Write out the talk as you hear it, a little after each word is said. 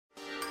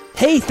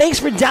Hey, thanks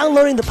for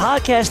downloading the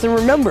podcast, and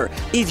remember,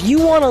 if you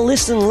want to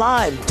listen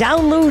live,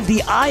 download the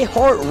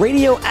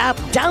iHeartRadio app,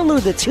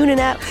 download the TuneIn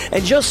app,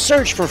 and just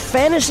search for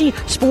Fantasy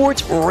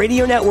Sports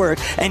Radio Network,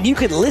 and you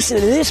can listen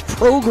to this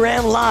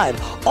program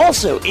live.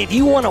 Also, if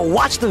you want to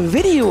watch the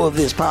video of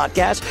this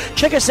podcast,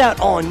 check us out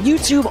on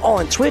YouTube,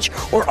 on Twitch,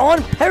 or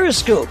on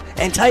Periscope,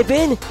 and type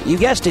in, you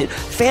guessed it,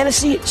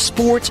 Fantasy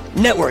Sports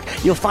Network.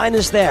 You'll find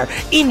us there.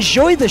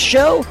 Enjoy the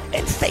show,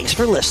 and thanks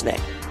for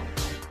listening.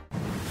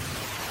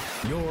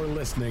 You're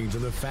listening to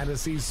the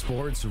Fantasy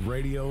Sports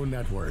Radio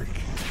Network.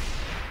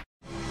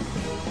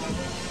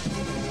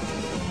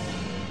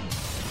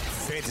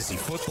 Fantasy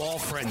Football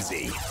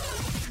Frenzy.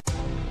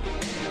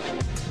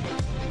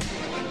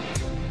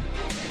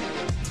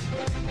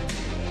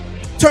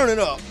 Turn it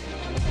up.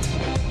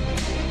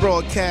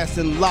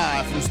 Broadcasting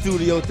live from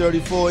Studio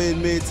 34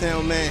 in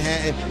Midtown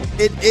Manhattan.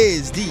 It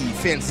is the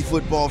Fantasy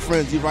Football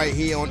Frenzy right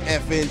here on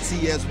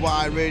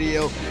FNTSY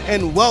Radio.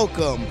 And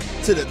welcome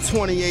to the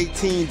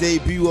 2018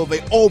 debut of a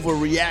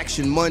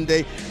Overreaction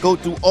Monday. Go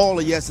through all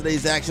of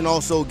yesterday's action.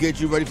 Also get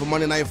you ready for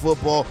Monday Night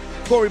Football.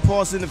 Corey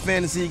Parson, the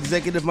fantasy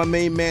executive, my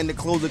main man, the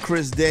closer,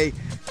 Chris Day.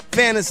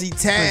 Fantasy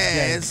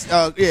Taz,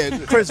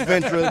 Chris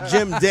Ventura,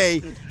 Jim Day,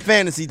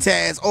 Fantasy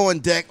Taz on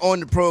deck on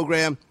the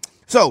program.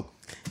 So,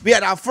 we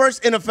had our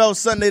first NFL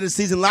Sunday of the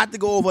season. A lot to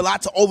go over, a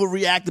lot to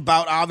overreact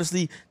about.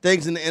 Obviously,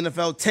 things in the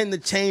NFL tend to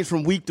change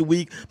from week to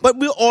week. But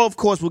we all, of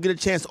course, will get a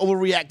chance to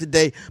overreact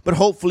today. But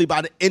hopefully,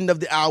 by the end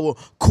of the hour,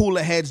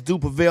 cooler heads do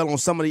prevail on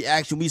some of the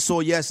action we saw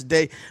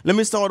yesterday. Let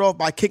me start off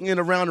by kicking it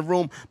around the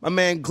room. My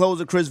man,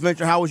 closer, Chris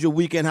Venture, how was your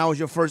weekend? How was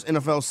your first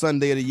NFL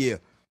Sunday of the year?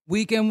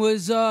 Weekend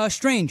was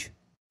strange.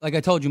 Like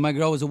I told you, my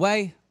girl was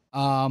away.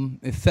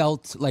 It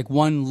felt like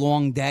one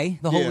long day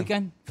the whole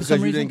weekend for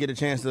some reason. You didn't get a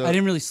chance to. I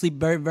didn't really sleep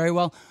very, very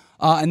well.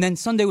 And then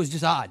Sunday was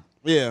just odd.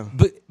 Yeah.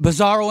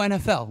 Bizarro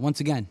NFL once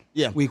again.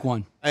 Yeah. Week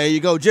one. There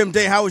you go. Jim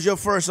Day, how was your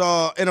first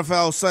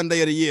NFL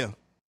Sunday of the year?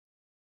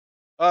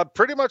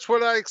 Pretty much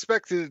what I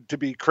expected it to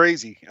be.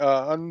 Crazy.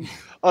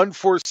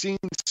 Unforeseen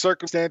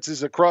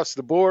circumstances across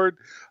the board.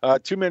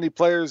 Too many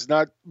players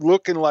not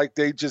looking like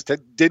they just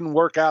didn't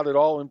work out at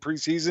all in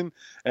preseason,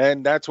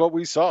 and that's what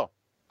we saw.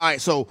 All right,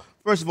 so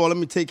first of all, let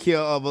me take care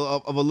of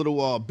a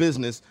little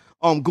business.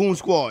 Goon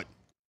Squad.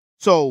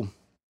 So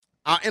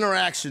our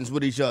interactions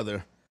with each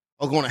other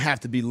are going to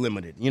have to be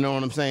limited. You know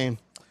what I'm saying?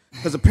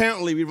 Because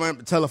apparently we ran up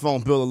the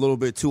telephone bill a little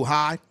bit too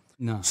high.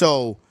 No.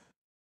 So,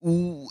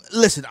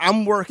 listen,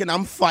 I'm working,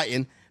 I'm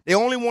fighting. They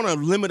only want to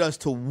limit us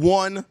to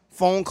one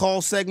phone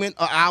call segment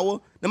an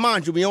hour. Now,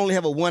 mind you, we only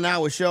have a 1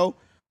 hour show.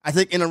 I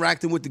think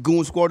interacting with the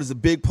Goon Squad is a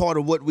big part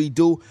of what we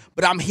do,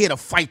 but I'm here to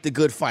fight the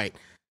good fight.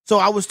 So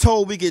I was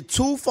told we get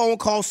 2 phone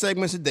call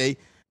segments a day.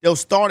 They'll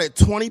start at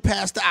 20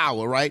 past the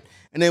hour, right?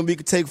 And then we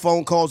can take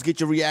phone calls, get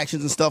your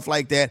reactions and stuff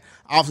like that.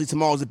 Obviously,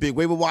 tomorrow's a big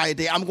waiver wire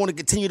day. I'm going to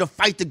continue to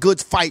fight the good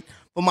fight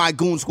for my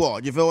Goon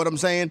Squad. You feel what I'm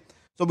saying?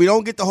 So we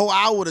don't get the whole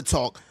hour to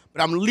talk,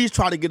 but I'm at least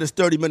trying to get us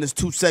 30 minutes,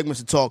 2 segments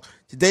to talk.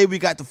 Today we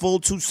got the full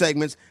 2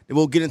 segments that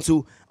we'll get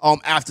into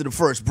after the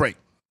first break.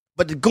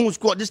 But the Goon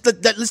Squad,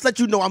 let's let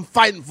you know I'm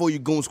fighting for you,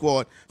 Goon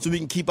Squad, so we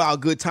can keep our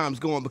good times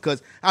going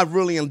because I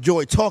really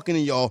enjoy talking to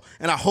y'all,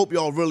 and I hope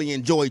y'all really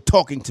enjoy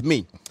talking to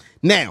me.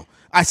 Now,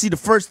 I see the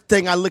first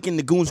thing I look in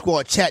the Goon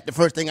Squad chat, the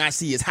first thing I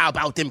see is, how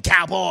about them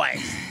Cowboys?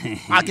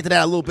 I'll get to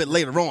that a little bit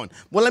later on.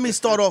 Well, let me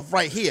start off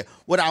right here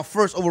with our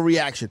first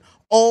overreaction.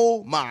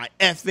 Oh, my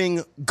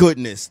effing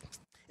goodness.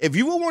 If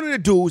you were one of the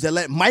dudes that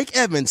let Mike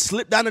Evans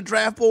slip down the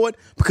draft board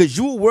because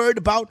you were worried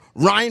about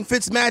Ryan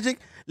Fitzmagic,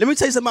 let me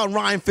tell you something about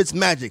Ryan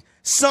Fitzmagic.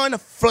 Son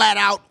flat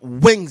out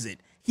wings it.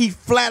 He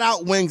flat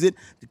out wings it.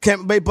 The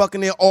Tampa Bay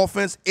Buccaneers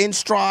offense in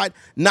stride,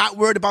 not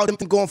worried about him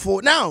going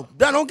forward. Now,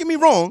 don't get me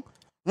wrong.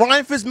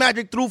 Ryan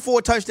Fitzmagic threw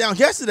 4 touchdowns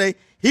yesterday.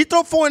 He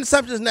threw 4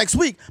 interceptions next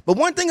week. But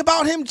one thing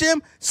about him,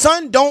 Jim,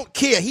 son don't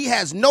care. He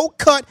has no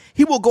cut.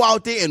 He will go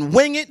out there and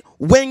wing it,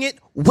 wing it,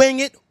 wing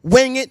it,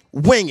 wing it,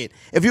 wing it.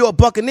 If you're a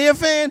Buccaneer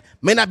fan,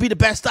 may not be the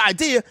best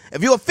idea.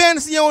 If you're a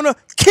fantasy owner,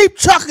 keep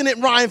chucking it,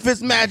 Ryan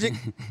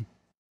Fitzmagic.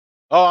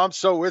 Oh, I'm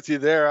so with you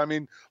there. I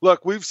mean,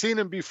 look, we've seen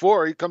him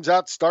before. He comes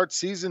out, starts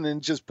season,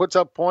 and just puts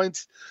up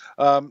points.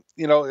 At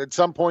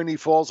some point he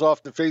falls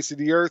off the face of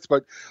the earth.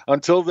 But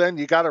until then,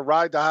 you got to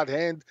ride the hot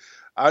hand.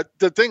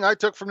 The thing I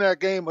took from that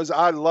game was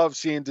I love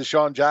seeing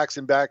Deshaun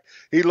Jackson back.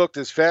 He looked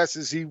as fast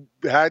as he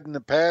had in the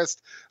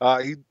past.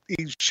 He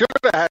should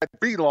have had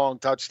 3 long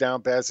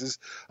touchdown passes.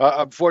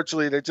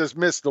 Unfortunately, they just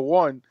missed the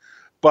one.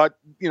 But,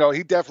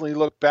 he definitely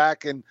looked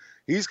back, and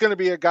he's going to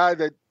be a guy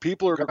that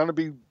people are going to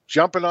be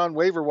jumping on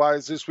waiver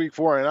wise this week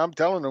for, and I'm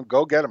telling them,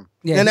 go get him.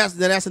 Yeah. And that's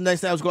the next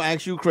thing I was going to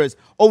ask you, Chris.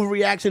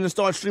 Overreaction to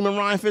start streaming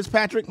Ryan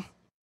Fitzpatrick?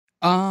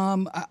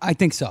 I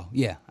think so.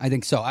 Yeah, I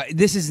think so.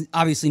 This is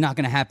obviously not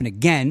going to happen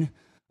again.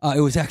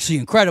 It was actually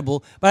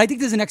incredible, but I think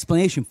there's an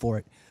explanation for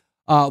it.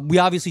 We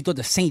obviously thought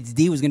the Saints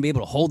D was going to be able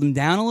to hold him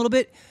down a little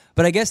bit,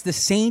 but I guess the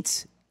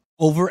Saints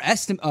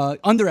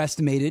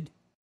underestimated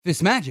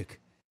Fitzmagic.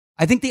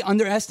 I think they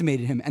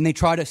underestimated him, and they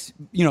tried to,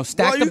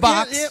 stack the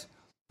box.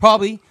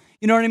 Probably.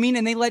 You know what I mean?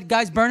 And they let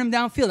guys burn him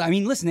downfield. I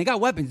mean, listen, they got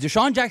weapons.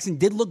 Deshaun Jackson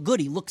did look good.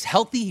 He looks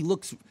healthy. He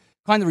looks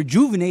kind of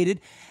rejuvenated.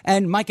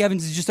 And Mike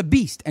Evans is just a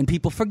beast. And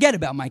people forget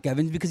about Mike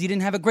Evans because he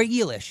didn't have a great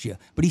year last year.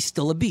 But he's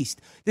still a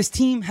beast. This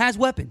team has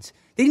weapons.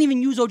 They didn't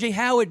even use O.J.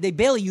 Howard. They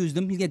barely used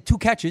him. He had 2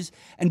 catches.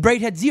 And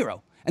Braid had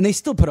 0. And they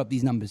still put up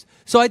these numbers.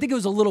 So I think it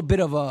was a little bit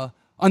of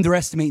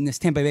underestimating this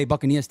Tampa Bay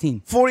Buccaneers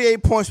team.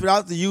 48 points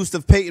without the use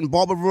of Peyton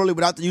Barber, really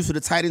without the use of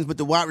the tight ends, but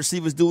the wide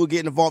receivers do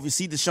get involved. You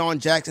see Deshaun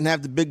Jackson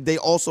have the big day,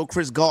 also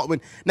Chris Godwin.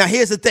 Now,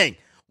 here's the thing.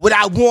 What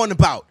I warn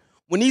about,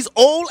 when these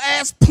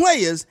old-ass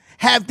players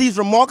have these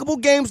remarkable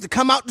games to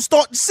come out to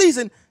start the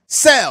season,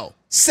 sell.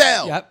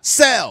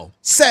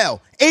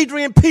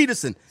 Adrian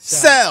Peterson,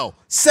 sell.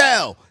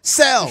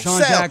 Deshaun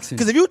Jackson.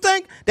 Because if you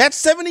think that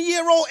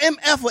 70-year-old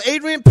MF or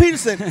Adrian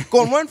Peterson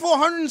going to run for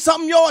 100 and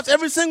something yards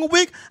every single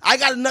week, I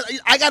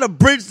got a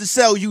bridge to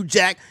sell you,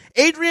 Jack.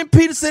 Adrian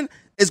Peterson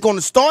is going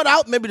to start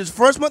out maybe this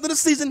first month of the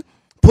season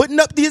putting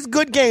up these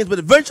good games, but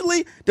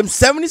eventually them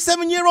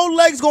 77-year-old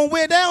legs going to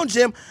wear down,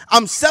 Jim.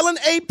 I'm selling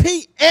AP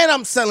and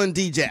I'm selling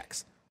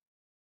D-Jax.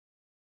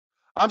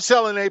 I'm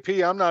selling AP.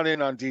 I'm not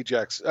in on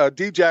Djax.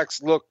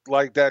 Djax looked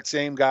like that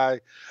same guy.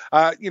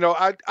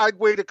 I'd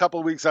wait a couple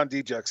of weeks on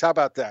Djax. How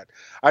about that?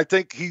 I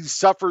think he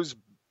suffers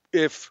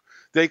if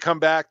they come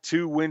back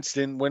to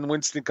Winston. When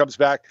Winston comes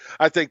back,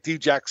 I think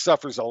Djax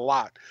suffers a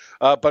lot.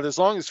 But as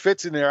long as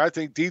Fitz in there, I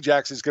think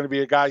Djax is going to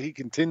be a guy he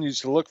continues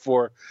to look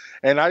for.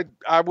 And I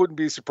wouldn't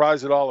be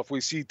surprised at all if we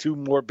see 2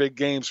 more big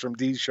games from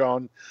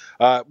Deshaun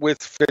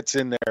with Fitz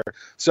in there.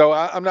 So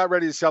I'm not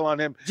ready to sell on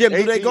him. Jim,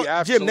 they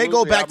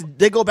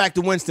go back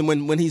to Winston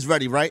when he's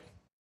ready, right?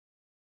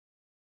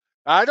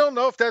 I don't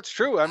know if that's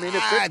true. I mean,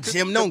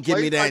 Jim, don't give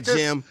me that,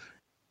 Jim.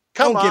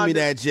 Come Don't on, give me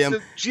that, Jim.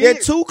 They're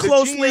too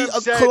closely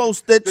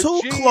close. They're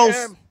too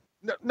close.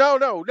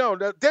 No.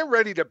 They're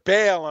ready to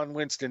bail on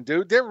Winston,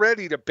 dude. They're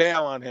ready to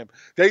bail on him.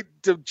 The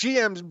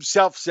GM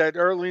himself said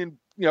early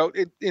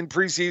in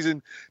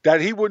preseason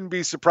that he wouldn't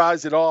be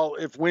surprised at all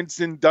if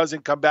Winston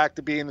doesn't come back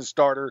to being the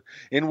starter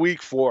in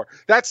week 4.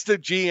 That's the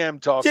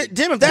GM talking.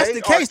 Jim, if that's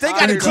the case, they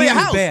got to clear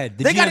house.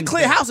 They got to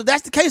clear house. If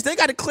that's the case, they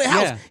got to clear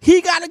house. Yeah.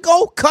 He got to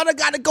go. Cutter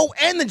got to go,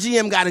 and the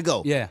GM got to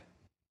go. Yeah.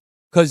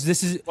 Because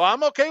this is well,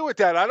 I'm okay with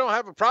that. I don't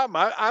have a problem.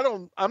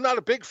 I'm not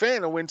a big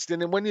fan of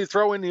Winston, and when you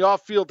throw in the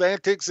off-field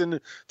antics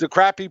and the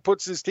crap he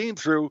puts his team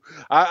through,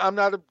 I'm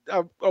not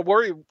a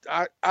worry.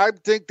 I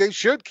think they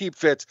should keep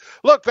Fitz.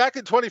 Look, back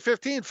in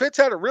 2015, Fitz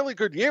had a really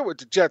good year with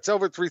the Jets,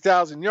 over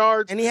 3,000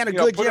 yards, and he had a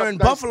good year in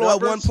Buffalo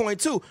at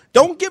 1.2.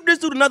 Don't give this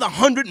dude another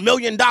 $100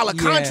 million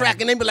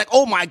contract, and then be like,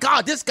 "Oh my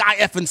God, this guy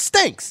effing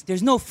stinks."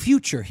 There's no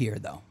future here,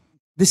 though.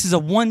 This is a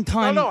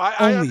one-time I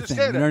only understand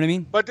thing. You know what I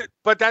mean?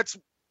 But that's.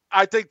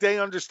 I think they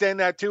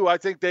understand that too. I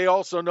think they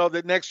also know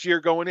that next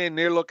year going in,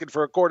 they're looking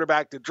for a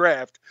quarterback to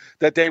draft,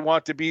 that they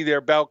want to be their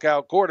bell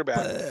cow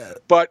quarterback.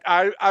 But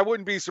I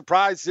wouldn't be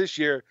surprised this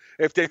year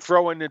if they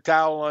throw in the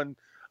towel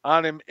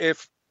on him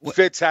if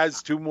Fitz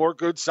has 2 more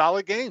good,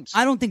 solid games.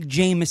 I don't think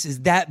Jameis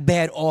is that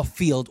bad off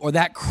field or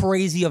that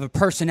crazy of a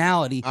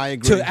personality I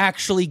agree. to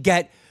actually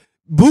get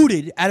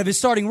booted out of his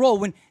starting role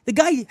when the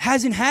guy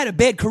hasn't had a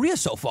bad career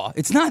so far.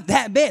 It's not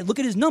that bad. Look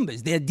at his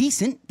numbers. They're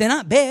decent. They're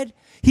not bad.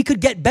 He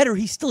could get better.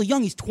 He's still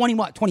young. He's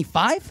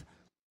 25?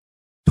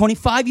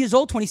 25 years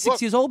old,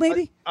 26 years old,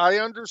 maybe? I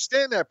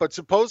understand that, but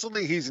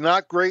supposedly he's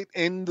not great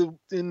in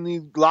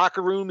the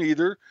locker room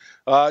either.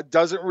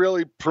 Doesn't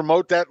really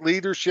promote that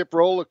leadership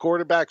role a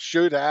quarterback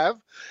should have.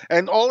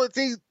 And all of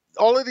these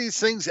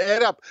things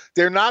add up.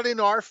 They're not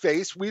in our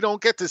face. We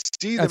don't get to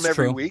see them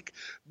every week.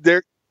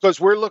 Because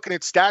we're looking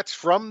at stats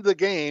from the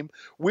game.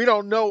 We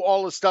don't know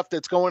all the stuff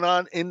that's going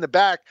on in the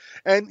back.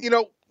 And,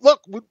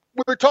 look,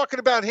 we're talking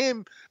about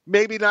him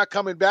maybe not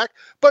coming back,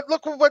 but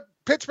look what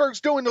Pittsburgh's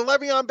doing to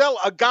Le'Veon Bell,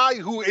 a guy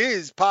who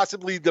is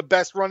possibly the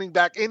best running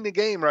back in the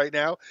game right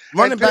now.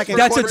 Running back and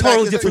that's a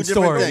totally is different two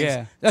story. things.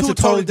 Yeah, that's Two a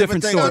totally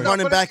different things. story.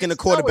 Running back and the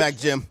quarterback,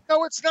 Jim.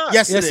 No, it's not.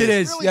 Yes, it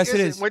is. Really Yes, it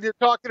isn't. is. When you're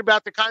talking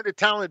about the kind of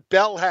talent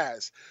Bell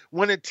has,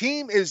 when a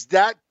team is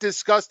that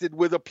disgusted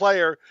with a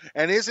player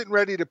and isn't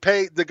ready to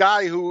pay the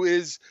guy who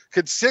is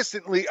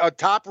consistently a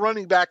top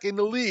running back in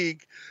the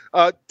league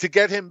to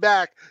get him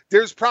back,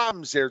 there's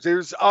problems there.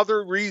 There's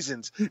other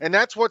reasons. And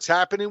that's what's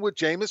happening with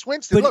Jameis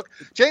Winston. Look,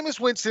 Jameis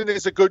Winston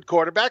is a good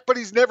quarterback, but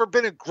he's never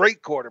been a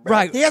great quarterback.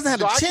 Right. He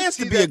hasn't had a chance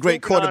to be a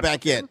great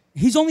quarterback yet.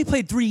 He's only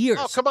played 3 years.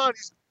 Oh, come on.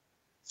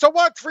 So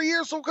what? 3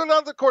 years? Look what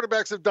other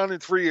quarterbacks have done in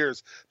 3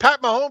 years.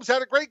 Pat Mahomes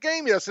had a great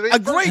game yesterday. A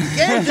great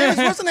game. Jameis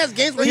Winston has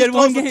games where he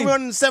throws for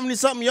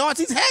 370-something yards.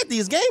 He's had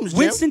these games, Jim.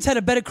 Winston's had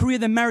a better career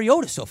than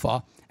Mariota so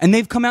far, and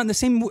they've come out in the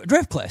same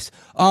draft class.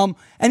 And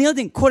the other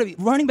thing,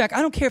 running back,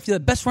 I don't care if you're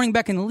the best running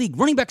back in the league.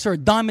 Running backs are a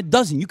dime a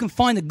dozen. You can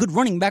find a good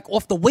running back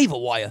off the waiver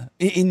wire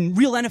in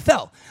real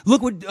NFL.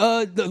 Look what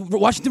the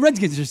Washington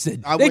Redskins just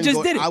did. They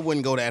just did it. I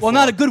wouldn't go that far. Well,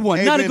 not a good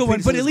one. Not a good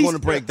one, but at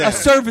least a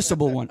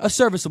serviceable one. A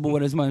serviceable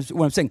one is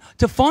what I'm saying.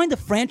 To find a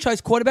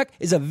franchise quarterback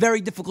is a very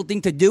difficult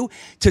thing to do.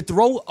 To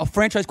throw a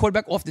franchise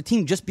quarterback off the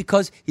team just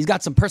because he's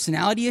got some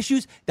personality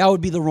issues, that would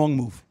be the wrong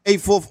move.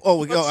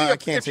 844. I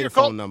can't say the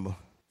phone number.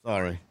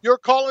 Sorry. You're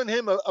calling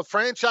him a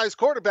franchise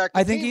quarterback.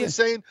 I think he he is is.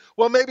 saying,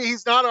 well, maybe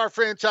he's not our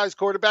franchise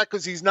quarterback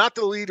because he's not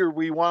the leader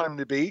we want him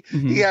to be.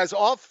 Mm-hmm. He has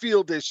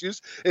off-field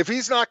issues. If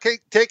he's not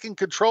taking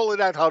control of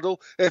that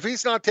huddle, if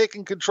he's not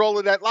taking control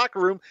of that locker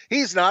room,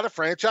 he's not a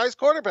franchise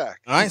quarterback.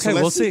 All right, so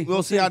Okay, let's see.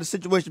 We'll see how the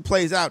situation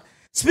plays out.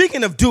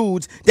 Speaking of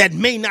dudes that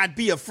may not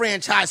be a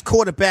franchise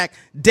quarterback,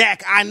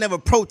 Dak, I never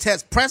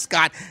protest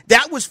Prescott.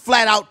 That was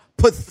flat out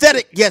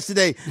pathetic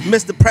yesterday,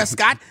 Mr.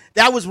 Prescott.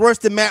 That was worse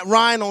than Matt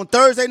Ryan on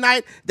Thursday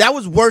night. That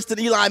was worse than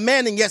Eli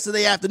Manning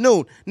yesterday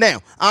afternoon.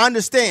 Now, I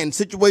understand the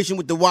situation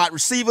with the wide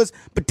receivers,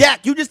 but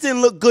Dak, you just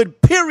didn't look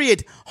good,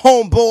 period,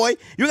 homeboy.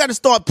 You got to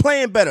start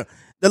playing better.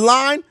 The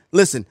line,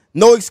 listen,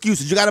 no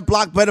excuses. You got to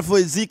block better for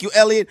Ezekiel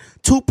Elliott.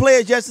 2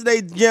 players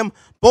yesterday, Jim.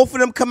 Both of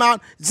them come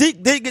out.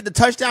 Zeke did get the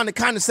touchdown to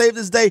kind of save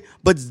this day,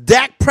 but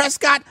Dak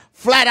Prescott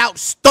flat out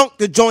stunk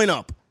the joint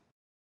up.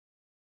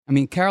 I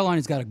mean,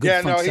 Carolina's got a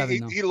good front seven,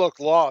 though. He looked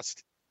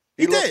lost.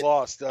 He looked did.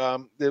 lost.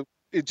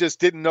 It just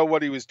didn't know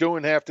what he was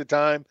doing half the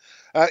time.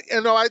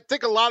 I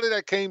think a lot of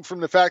that came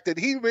from the fact that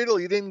he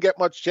really didn't get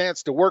much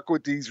chance to work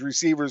with these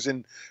receivers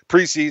in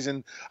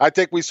preseason. I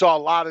think we saw a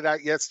lot of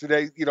that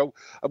yesterday.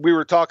 We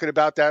were talking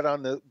about that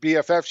on the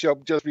BFF show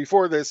just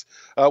before this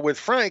with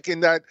Frank,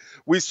 in that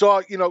we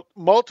saw,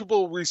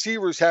 multiple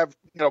receivers have,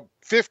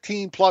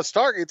 15 plus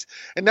targets.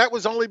 And that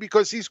was only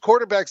because these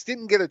quarterbacks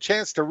didn't get a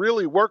chance to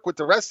really work with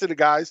the rest of the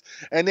guys,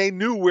 and they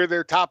knew where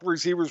their top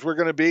receivers were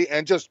going to be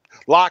and just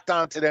locked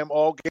onto them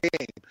all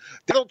game.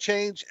 That'll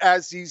change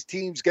as these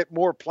teams get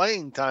more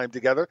playing time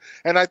together.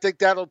 And I think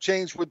that'll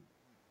change with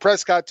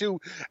Prescott too,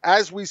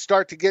 as we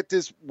start to get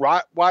this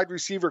wide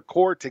receiver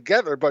core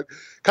together. But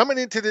coming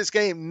into this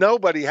game,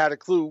 nobody had a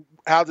clue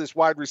how this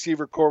wide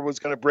receiver core was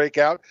going to break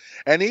out.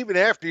 And even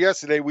after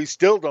yesterday, we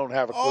still don't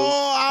have a clue.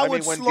 Oh, I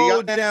would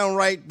slow down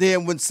right there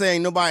when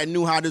saying nobody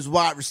knew how this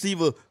wide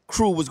receiver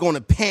crew was going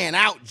to pan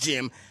out,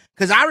 Jim.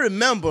 Because I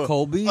remember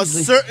a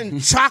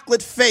certain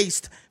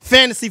chocolate-faced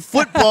fantasy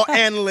football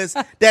analyst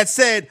that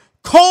said,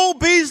 Cole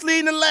Beasley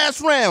in the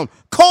last round.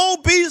 Cole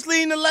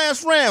Beasley in the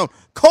last round.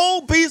 Cole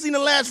Beasley in the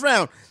last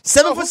round.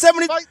 7 for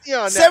 70,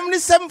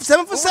 77,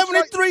 7 for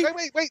 73.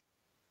 Wait.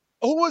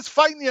 Who was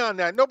fighting you on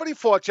that? Nobody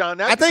fought you on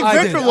that. I think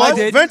Ventura was.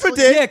 Ventura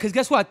did. Yeah, because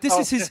guess what? This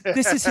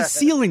is his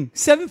ceiling.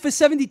 7 for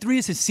 73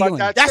 is his ceiling.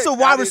 That's a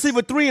wide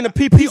receiver 3 in the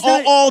PP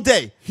all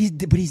day.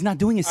 But he's not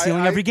doing his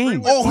ceiling every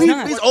game.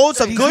 It's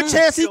a good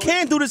chance he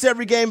can do this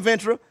every game,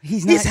 Ventura.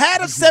 He's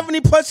had a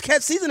 70-plus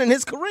catch season in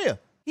his career.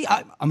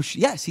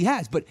 Yes, he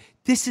has. But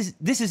this is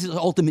his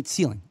ultimate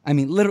ceiling. I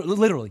mean,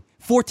 literally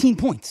 14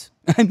 points.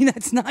 I mean,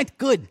 that's not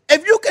good.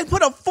 If you can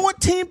put a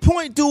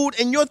 14-point dude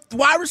in your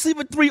wide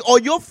receiver 3 or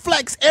your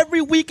flex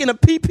every week in a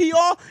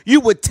PPR,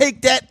 you would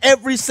take that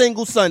every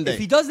single Sunday. If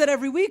he does that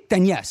every week,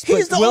 then yes.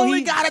 He's the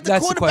only guy that the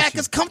quarterback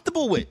is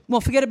comfortable with.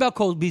 Well, forget about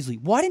Cole Beasley.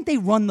 Why didn't they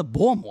run the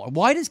ball more?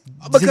 Why does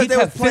because they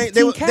were have playing?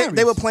 They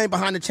were playing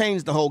behind the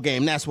chains the whole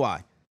game. That's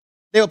why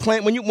they were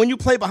playing. When you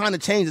play behind the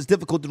chains, it's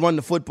difficult to run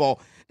the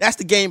football. That's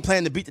the game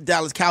plan to beat the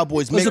Dallas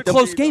Cowboys. It was a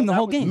close game the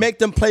whole game. Make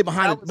them play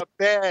behind. That was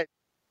a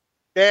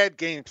bad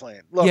game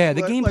plan. Look, yeah,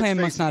 the game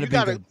plan must not have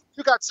been good.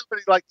 You got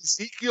somebody like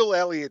Ezekiel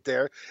Elliott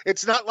there.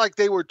 It's not like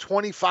they were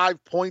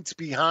 25 points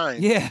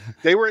behind. Yeah.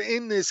 They were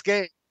in this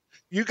game.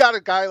 You got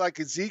a guy like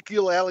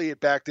Ezekiel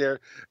Elliott back there.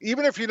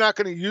 Even if you're not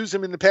going to use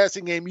him in the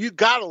passing game, you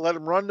got to let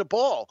him run the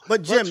ball.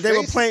 But Jim,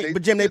 they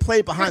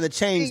played behind the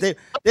chains. They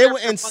were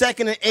in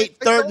 2nd and 8,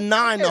 3rd and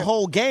 9 the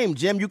whole game.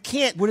 Jim, you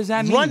can't. What does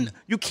that mean?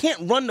 You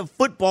can't run the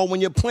football when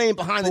you're playing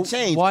behind the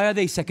chains. Why are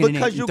they 2nd and 8?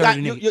 Because you got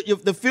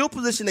the field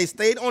position. They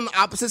stayed on the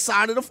opposite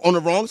side on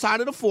the wrong side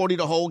of the 40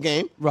 the whole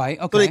game. Right.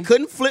 Okay. So they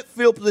couldn't flip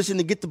field position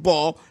to get the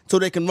ball, so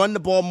they can run the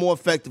ball more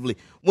effectively.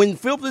 When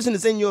field position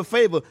is in your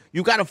favor,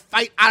 you got to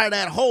fight out of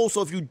that hole.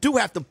 So if you do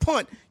have to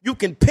punt, you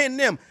can pin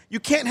them. You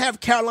can't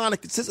have Carolina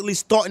consistently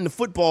starting the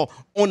football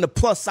on the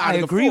plus side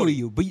of the 40. I agree with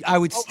you, but I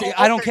would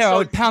I don't care. So I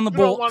would pound the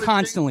ball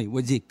constantly.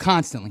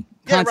 Constantly.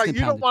 Yeah, right.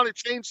 You don't want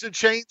to change the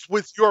chains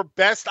with your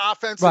best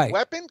offensive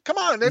weapon? Come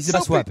on. That's the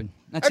best weapon.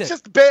 That's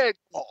just a bad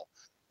ball.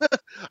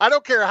 I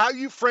don't care how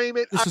you frame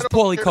it. This is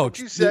poorly coached.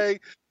 What you say.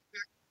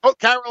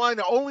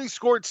 Carolina only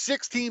scored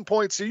 16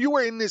 points, so you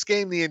were in this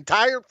game the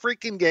entire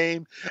freaking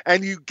game,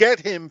 and you get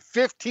him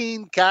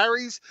 15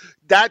 carries.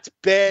 That's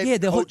bad. Yeah,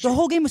 the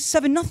whole game was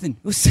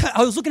 7-0.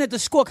 I was looking at the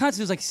score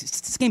constantly. It was like,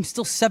 this game's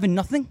still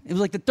 7-0. It was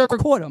like the third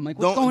quarter. I'm like,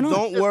 what's going on?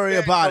 Don't worry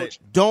about it.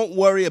 Don't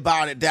worry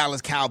about it,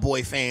 Dallas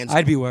Cowboy fans.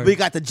 I'd be worried. We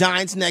got the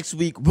Giants next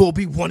week. We'll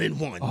be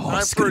 1-1. Oh,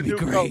 it's going to be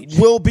great.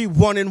 We'll be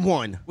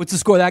 1-1. What's the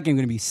score of that game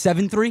going to be?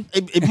 7-3?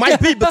 It might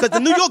be because the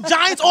New York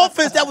Giants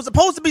offense that was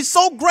supposed to be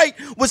so great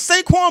with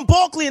Saquon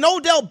Barkley and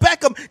Odell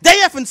Beckham, they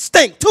effing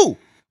stink too.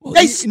 Well,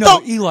 they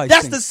stunk. Eli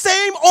That's stinks. the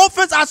same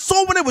offense I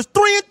saw when it was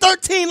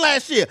 3-13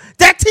 last year.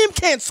 That team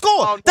can't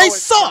score. They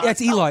suck.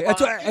 That's Eli.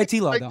 That's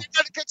Eli, though. You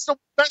got against the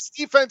best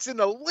defense in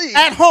the league.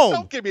 At home.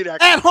 Don't give me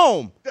that. At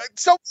home.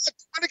 So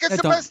when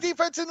against the best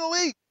defense in the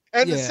league.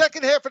 And the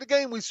second half of the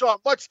game, we saw a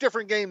much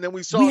different game than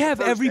we saw. We in the have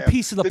first every half.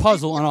 piece of the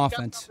puzzle on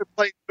offense.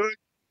 Played good.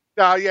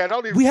 No, yeah,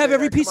 don't even. We have say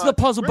every that. piece Come of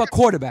the on. puzzle We're but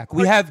gonna- quarterback.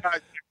 We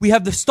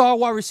have the star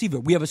wide receiver.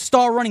 We have a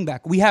star running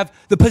back. We have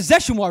the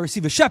possession wide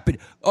receiver, Shepard,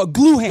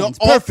 glue hands.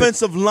 The Perfect.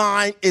 offensive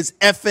line is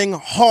effing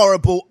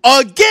horrible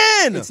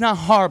again. It's not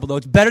horrible though.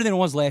 It's better than it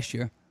was last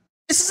year.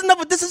 This is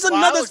another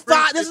I'll agree.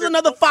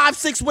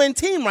 5-6 win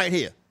team right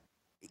here.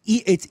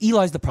 It's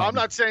Eli's the I'm problem.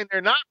 not saying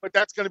they're not, but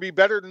that's going to be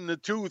better than the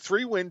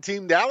 2-3 win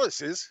team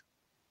Dallas is.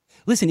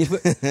 Listen,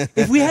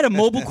 if we had a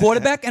mobile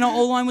quarterback and our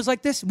O-line was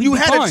like this, we'd You be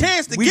had fine. a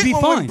chance to We'd get be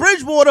one fine. when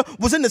Bridgewater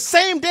was in the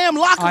same damn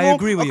locker I room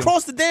agree with you.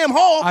 across the damn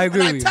hall. I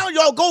agree and with I tell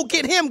y'all, go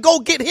get him, go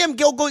get him,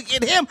 go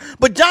get him.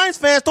 But Giants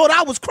fans thought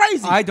I was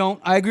crazy. I don't.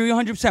 I agree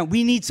 100%.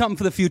 We need something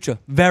for the future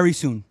very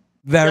soon.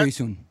 Very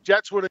soon.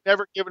 Jets would have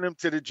never given him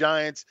to the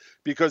Giants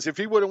because if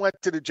he would have went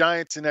to the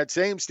Giants in that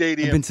same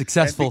stadium And been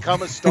successful. and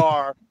become a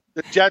star,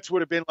 the Jets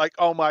would have been like,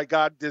 "Oh my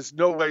God, there's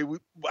no way.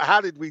 How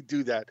did we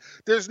do that?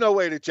 There's no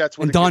way the Jets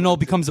would." And Darnold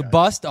becomes a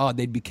bust. Oh,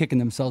 they'd be kicking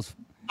themselves.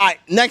 All right,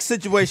 next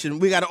situation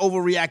we got to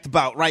overreact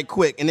about right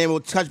quick, and then we'll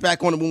touch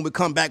back on it when we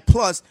come back.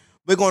 Plus,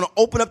 we're going to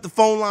open up the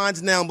phone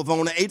lines now. We're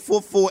on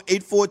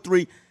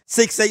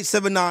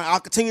 844-843-6879. I'll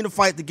continue to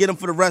fight to get them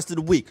for the rest of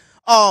the week.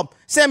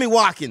 Sammy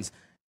Watkins,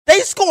 they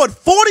scored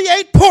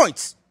 48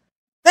 points.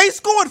 They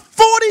scored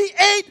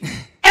 48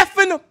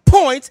 effing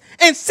points,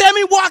 and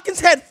Sammy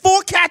Watkins had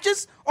 4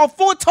 catches or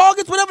 4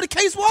 targets, whatever the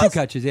case was. 2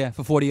 catches, yeah,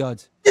 for 40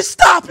 yards. Just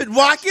stop it,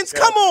 Watkins.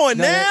 Come on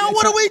No, now. it's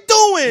What not- are we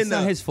doing? It's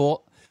not his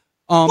fault.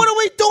 What are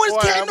we doing? Boy,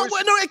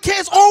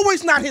 It's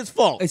always not his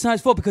fault. It's not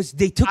his fault because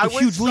they took I a wish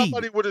huge lead.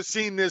 somebody would have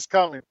seen this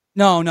coming.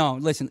 No,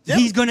 listen.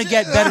 He's going to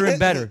get better and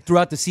better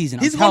throughout the season.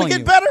 He's going to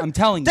get better? I'm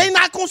telling you. They're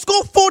not going to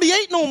score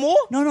 48 no more.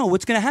 No.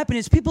 What's going to happen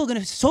is people are going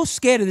to so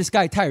scared of this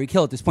guy, Tyreek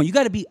Hill, at this point. You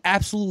got to be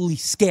absolutely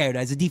scared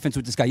as a defense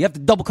with this guy. You have to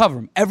double cover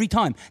him every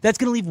time. That's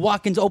going to leave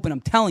Watkins open. I'm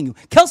telling you.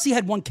 Kelsey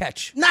had 1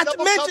 catch. Not to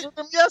Double mention, covered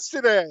them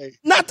yesterday.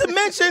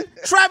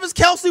 Travis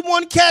Kelce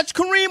 1 catch,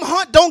 Kareem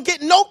Hunt don't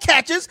get no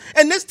catches,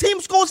 and this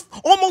team scores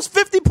almost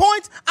 50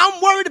 points.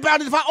 I'm worried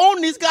about it if I own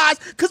these guys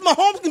because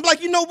Mahomes can be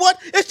like, you know what?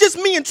 It's just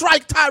me and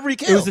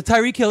Tyreek Hill. It was the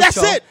Tyreek Hill That's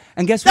show. it.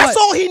 And guess That's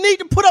what? all he need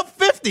to put up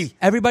 50.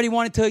 Everybody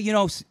wanted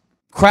to,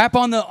 crap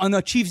on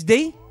the Chiefs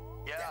D.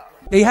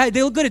 Yeah.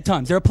 They look good at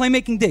times. They're a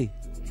playmaking D.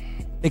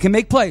 They can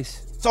make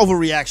plays. It's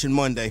Overreaction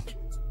Monday.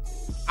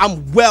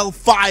 I'm well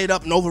fired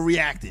up and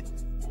overreacted.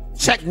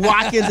 Check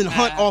Watkins and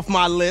Hunt off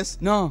my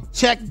list. No.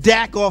 Check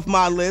Dak off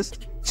my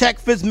list. Check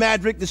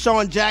Fitzmagic,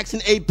 Deshaun Jackson,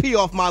 AP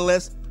off my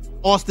list.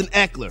 Austin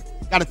Eckler,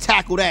 got to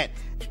tackle that.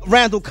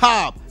 Randall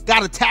Cobb,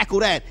 got to tackle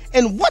that.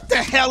 And what the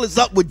hell is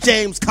up with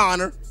James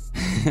Conner?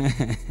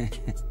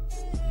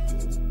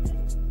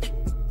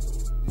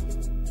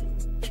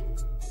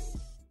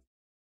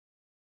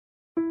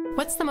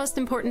 What's the most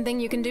important thing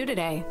you can do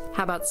today?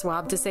 How about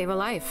swab to save a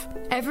life?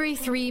 Every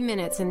 3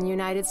 minutes in the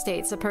United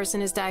States, a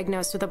person is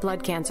diagnosed with a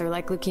blood cancer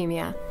like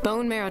leukemia.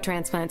 Bone marrow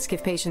transplants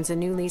give patients a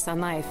new lease on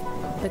life,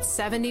 but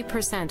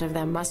 70% of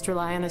them must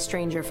rely on a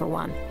stranger for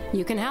one.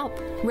 You can help.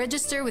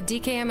 Register with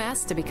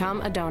DKMS to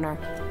become a donor.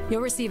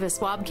 You'll receive a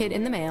swab kit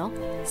in the mail,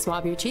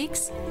 swab your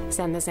cheeks,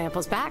 send the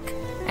samples back,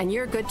 and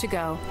you're good to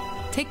go.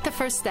 Take the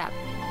first step.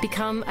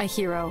 Become a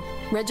hero.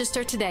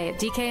 Register today at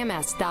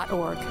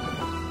dkms.org.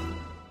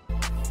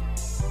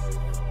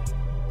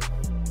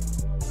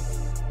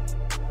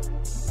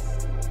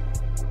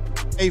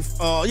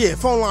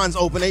 Phone lines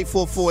open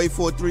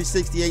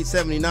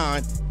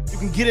 844-843-6879. You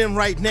can get in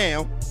right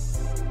now.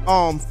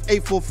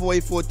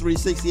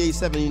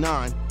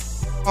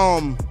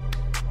 844-843-6879.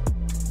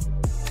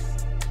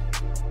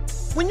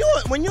 When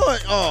you're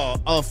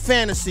a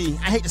fantasy,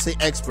 I hate to say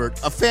expert,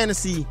 a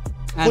fantasy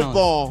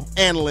football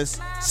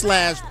analyst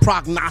 /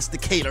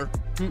 prognosticator,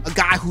 a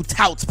guy who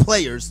touts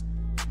players,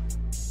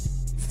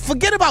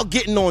 forget about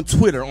getting on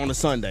Twitter on a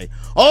Sunday.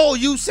 Oh,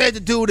 you said to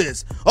do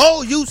this.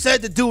 Oh, you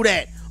said to do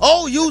that.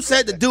 Oh, you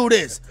said to do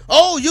this.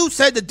 Oh, you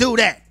said to do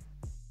that.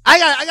 I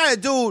got a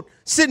dude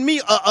send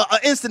me a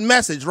instant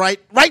message, right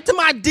to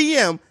my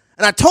DM,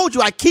 and I told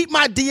you I keep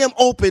my DM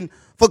open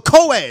for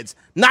co-eds,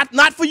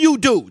 not for you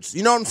dudes.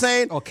 You know what I'm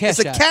saying? Oh, Cash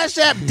it's a App. Cash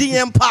App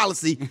DM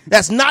policy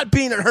that's not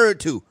being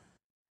adhered to.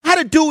 I had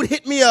a dude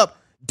hit me up,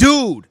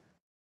 dude,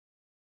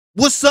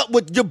 what's up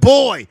with your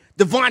boy,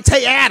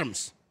 Devontae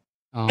Adams,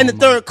 in the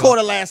third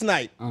quarter last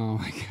night? Oh,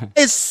 my God.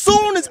 As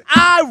soon as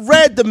I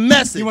read the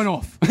message, He went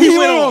off. He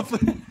went off.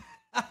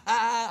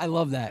 I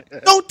love that.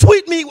 Don't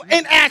tweet me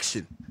in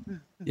action.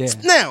 Yeah.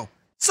 Now,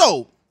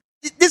 so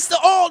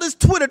all this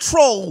Twitter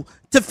troll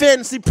to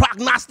fantasy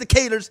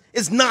prognosticators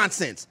is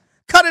nonsense.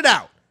 Cut it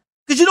out,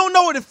 because you don't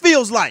know what it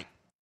feels like.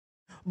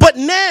 But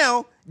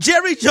now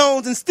Jerry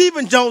Jones and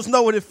Stephen Jones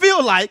know what it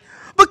feels like,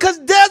 because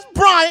Des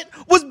Bryant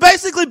was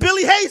basically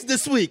Billy Hayes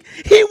this week.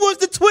 He was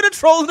the Twitter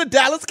troll of the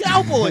Dallas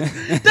Cowboys.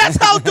 That's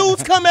how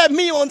dudes come at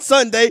me on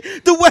Sunday,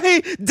 the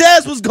way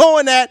Des was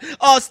going at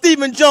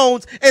Stephen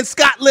Jones and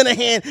Scott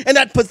Linehan and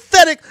that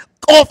pathetic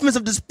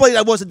offensive display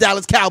that was the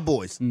Dallas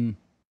Cowboys.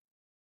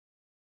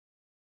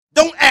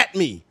 Don't at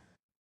me.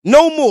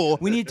 No more.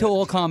 We need to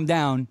all calm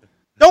down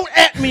Don't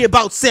at me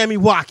about Sammy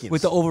Watkins.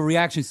 with the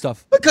overreaction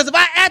stuff. Because if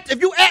I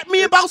at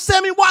me about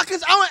Sammy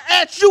Watkins, I'm gonna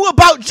ask you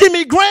about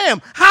Jimmy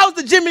Graham. How's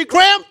the Jimmy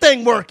Graham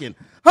thing working?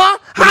 Huh?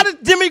 How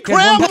did Jimmy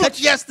Graham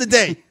look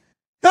yesterday?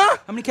 Huh?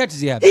 How many catches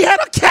he have? He had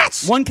a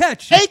catch. One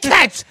catch. A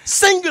catch.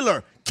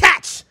 Singular.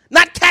 Catch.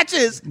 Not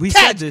catches. We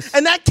catch. said this.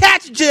 And that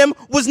catch, Jim,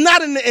 was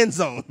not in the end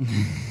zone.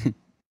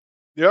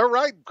 You're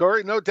right,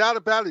 Corey. No doubt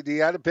about it. He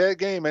had a bad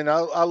game, and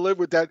I'll live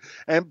with that.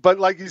 But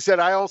like you said,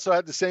 I also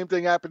had the same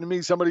thing happen to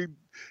me. Somebody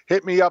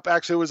hit me up,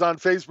 actually it was on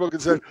Facebook,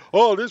 and said,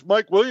 "Oh, this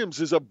Mike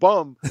Williams is a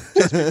bum,"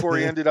 just before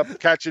he ended up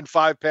catching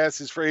 5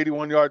 passes for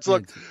 81 yards.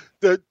 Look,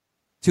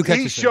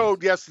 he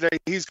showed yesterday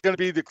he's going to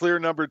be the clear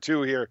number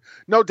 2 here.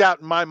 No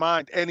doubt in my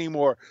mind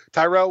anymore.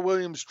 Tyrell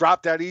Williams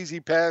dropped that easy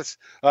pass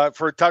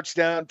for a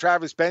touchdown.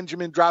 Travis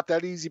Benjamin dropped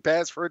that easy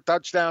pass for a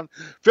touchdown.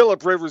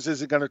 Phillip Rivers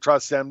isn't going to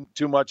trust them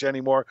too much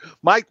anymore.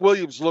 Mike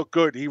Williams looked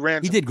good. He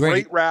did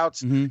great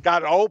routes,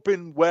 got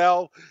open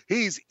well.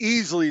 He's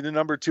easily the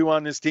number 2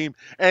 on this team,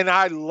 and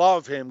I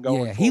love him going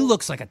forward. He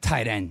looks like a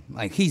tight end.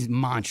 Like, he's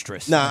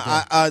monstrous.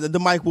 The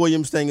Mike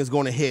Williams thing is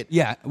going to hit.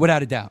 Yeah,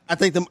 without a doubt. I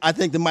think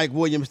the Mike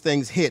Williams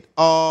thing's hit.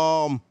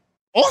 Austin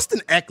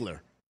Eckler.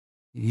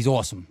 He's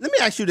awesome. Let me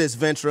ask you this,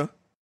 Ventra.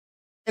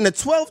 In a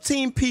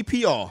 12-team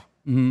PPR,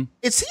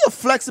 is he a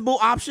flexible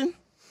option?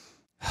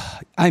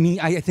 I mean,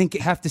 I think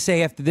you have to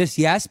say after this,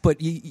 yes, but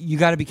you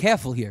got to be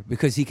careful here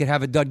because he could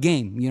have a dud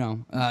game. You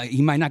know,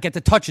 he might not get the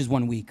touches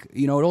one week.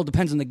 You know, it all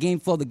depends on the game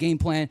flow, the game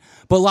plan.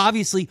 But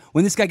obviously,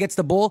 when this guy gets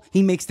the ball,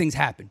 he makes things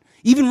happen.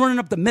 Even running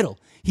up the middle,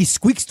 he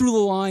squeaks through the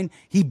line.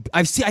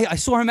 I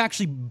saw him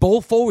actually bowl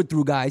forward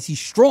through guys. He's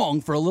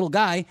strong for a little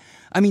guy.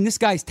 I mean, this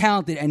guy's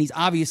talented, and he's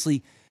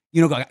obviously,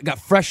 you know, got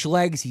fresh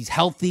legs. He's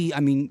healthy.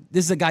 I mean,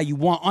 this is a guy you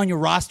want on your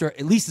roster,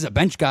 at least as a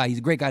bench guy. He's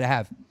a great guy to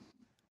have.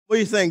 What do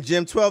you think,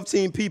 Jim?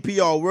 12-team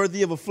PPR,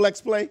 worthy of a flex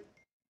play?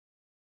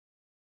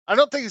 I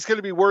don't think he's going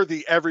to be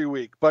worthy every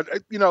week, but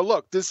you know,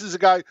 look, this is a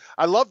guy.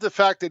 I love the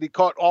fact that he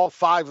caught all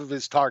 5 of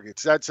his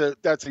targets. That's a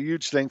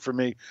huge thing for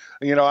me.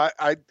 You know,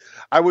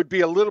 I would be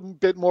a little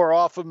bit more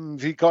off him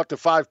if he caught the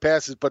 5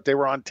 passes, but they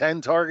were on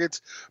 10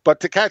 targets. But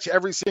to catch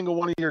every single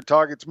one of your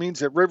targets means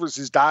that Rivers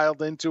is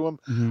dialed into him.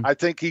 I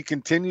think he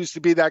continues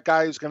to be that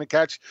guy who's going to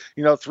catch,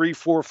 you know, 3,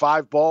 4,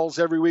 5 balls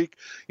every week.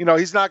 You know,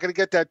 he's not going to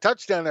get that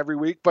touchdown every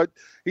week, but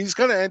he's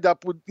going to end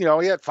up with, you know,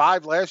 he had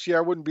 5 last year.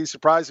 I wouldn't be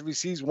surprised if he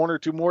sees 1 or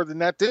 2 more than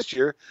that this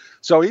year.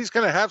 So he's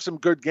going to have some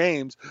good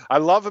games. I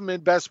love him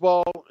in best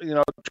ball, you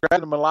know,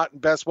 tried him a lot in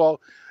best ball.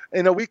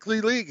 In a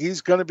weekly league,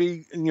 he's going to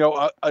be, you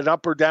know, an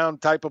up or down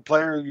type of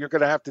player. You're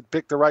going to have to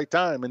pick the right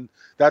time, and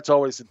that's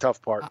always the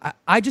tough part.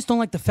 I just don't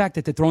like the fact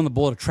that they're throwing the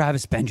ball to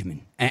Travis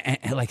Benjamin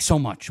and like so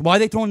much. Why are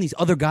they throwing these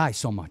other guys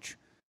so much?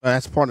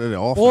 That's part of the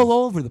offense. All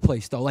over the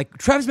place, though. Like,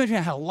 Travis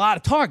Benjamin had a lot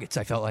of targets,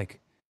 I felt like.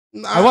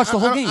 I watched the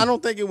whole game. I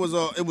don't think it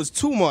was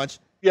too much.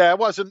 Yeah, it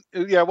wasn't.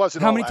 Yeah, it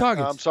wasn't. How many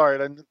targets? I'm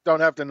sorry, I don't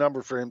have the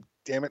number for him.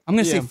 Damn it. I'm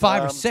going to say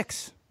 5 or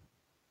 6.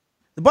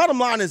 The bottom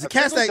line is the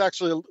cast that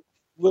actually a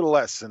little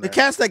less than the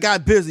cast that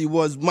got busy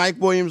was Mike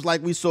Williams,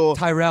 like we saw.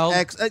 Tyrell.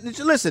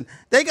 Listen,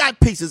 they got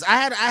pieces. I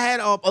had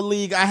a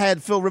league. I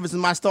had Phil Rivers as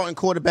my starting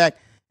quarterback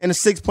in a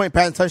 6-point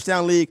passing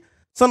touchdown league.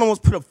 Someone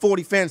almost put up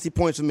 40 fantasy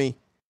points for me.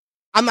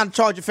 I'm not a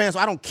Charger fan, so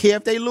I don't care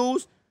if they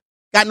lose.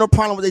 Got no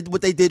problem with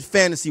what they did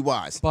fantasy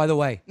wise. By the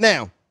way,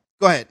 now.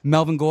 Go ahead.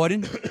 Melvin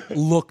Gordon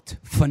looked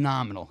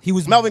phenomenal. He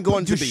was Melvin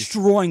Gordon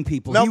destroying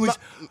people. He was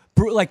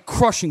like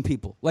crushing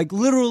people, like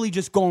literally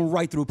just going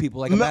right through people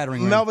like a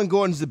battering ram. Melvin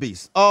Gordon's the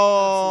beast.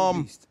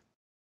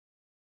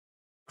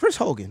 Chris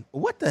Hogan.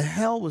 What the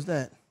hell was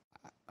that?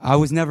 I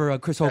was never a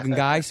Chris Hogan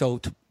guy, so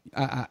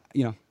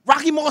you know.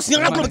 Rocky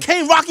Marciano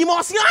became Rocky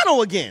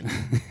Marciano again.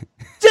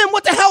 Jim,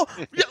 what the hell?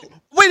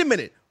 Wait a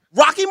minute.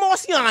 Rocky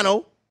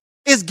Marciano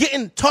is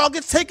getting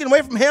targets taken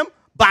away from him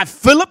by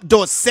Philip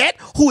Dorsett,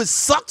 who has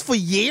sucked for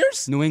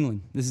years? New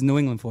England. This is New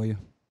England for you.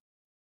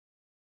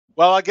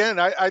 Well, again,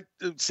 I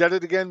said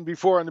it again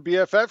before on the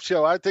BFF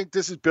show. I think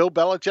this is Bill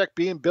Belichick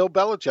being Bill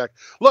Belichick.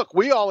 Look,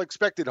 we all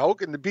expected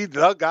Hogan to be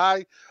the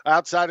guy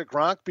outside of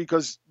Gronk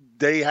because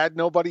they had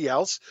nobody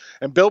else.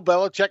 And Bill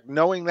Belichick,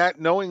 knowing that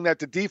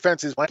the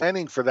defense is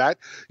planning for that,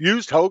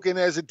 used Hogan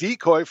as a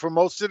decoy for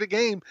most of the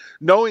game,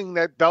 knowing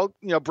that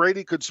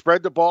Brady could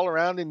spread the ball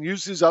around and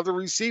use his other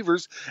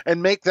receivers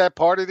and make that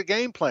part of the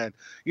game plan.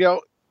 You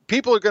know,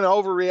 people are going to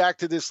overreact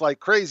to this like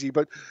crazy,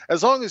 but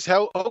as long as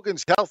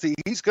Hogan's healthy,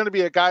 he's going to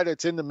be a guy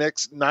that's in the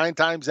mix 9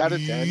 times out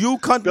of 10. You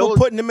comfortable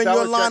putting him in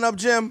your lineup,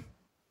 Jim?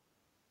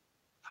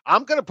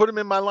 I'm going to put him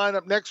in my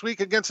lineup next week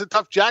against a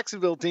tough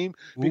Jacksonville team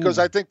because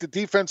I think the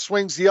defense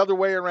swings the other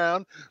way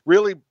around,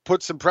 really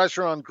puts some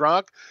pressure on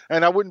Gronk,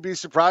 and I wouldn't be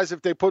surprised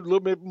if they put a little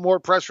bit more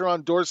pressure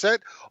on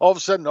Dorsett, all of a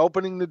sudden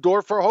opening the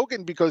door for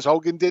Hogan because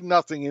Hogan did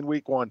nothing in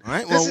week 1.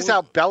 Right, this is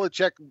how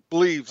Belichick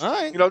believes.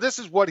 Right. You know, this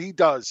is what he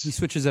does. He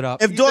switches it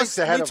up. If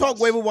we talk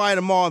waiver wire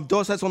tomorrow, if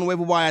Dorsett's on the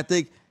waiver wire, I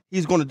think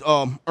he's going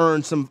to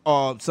earn some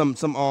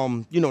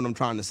you know what I'm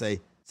trying to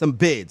say, some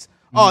bids.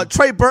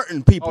 Trey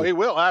Burton, people. Oh, he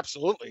will,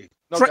 absolutely.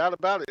 No doubt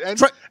about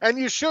it. And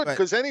you should,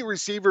 because any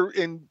receiver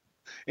in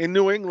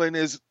New England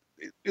is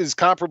is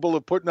comparable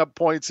of putting up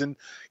points. And,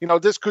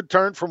 this could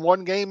turn from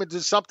one game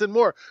into something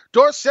more.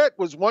 Dorsett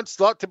was once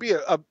thought to be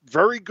a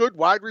very good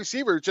wide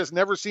receiver. It just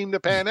never seemed to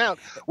pan out.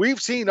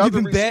 We've seen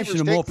other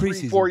receivers take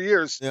 3-4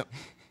 years. Yep.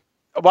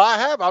 Well, I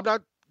have. I'm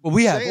not. Well,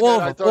 we have.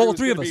 All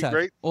three of us have.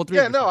 Great. All three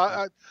of us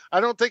have. I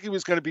don't think he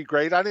was going to be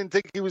great. I didn't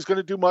think he was going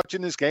to do much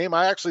in this game.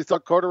 I actually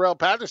thought Cordarrelle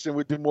Patterson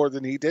would do more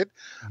than he did,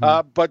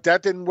 but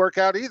that didn't work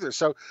out either.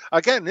 So,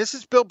 again, this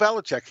is Bill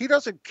Belichick. He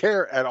doesn't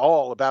care at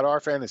all about our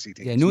fantasy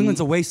team. Yeah, New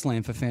England's a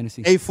wasteland for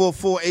fantasy.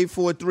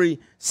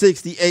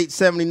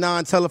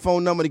 844-843-6879.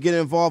 Telephone number to get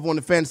involved on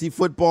the Fantasy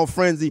Football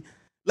Frenzy.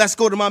 Let's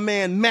go to my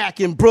man Mac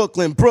in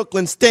Brooklyn.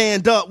 Brooklyn,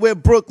 stand up. Where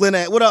Brooklyn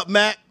at? What up,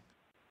 Mac?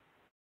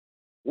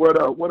 What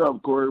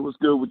up, Corey? What's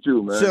good with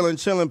you, man?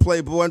 Chilling,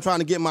 Playboy. I'm trying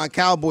to get my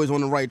Cowboys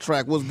on the right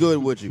track. What's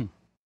good with you?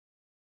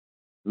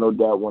 No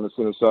doubt. Want to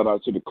send a shout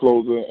out to the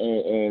closer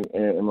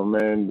and my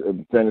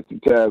man Fantasy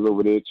Taz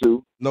over there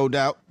too. No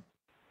doubt.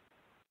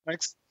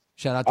 Thanks.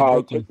 Shout out to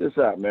Brooklyn. Check this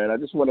out, man. I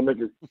just want to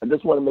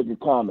make a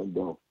comment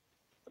though.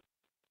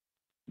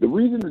 The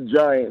reason the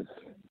Giants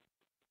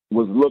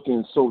was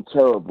looking so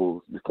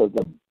terrible is because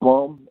the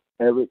bum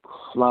Eric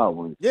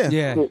Flowers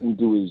couldn't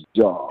do his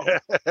job.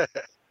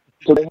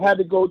 So they had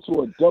to go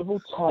to a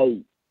double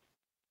tight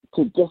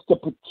to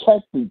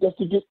protect me, just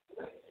to get.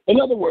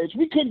 In other words,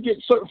 we couldn't get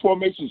certain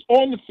formations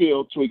on the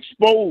field to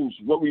expose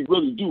what we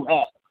really do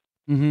have.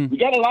 Mm-hmm. We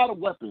got a lot of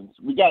weapons.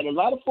 We got a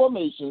lot of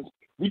formations.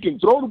 We can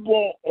throw the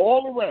ball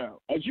all around,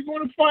 as you're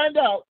going to find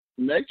out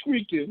next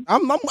weekend.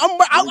 I'm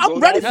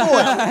ready for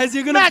it. As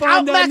you're going to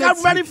find out.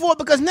 I'm ready for it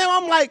because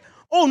now I'm like,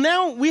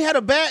 now we had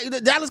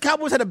the Dallas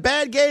Cowboys had a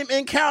bad game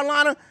in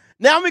Carolina.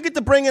 Now we get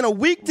to bring in a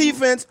weak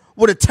defense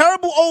with a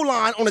terrible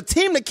O-line on a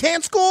team that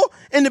can't score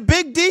in the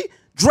Big D,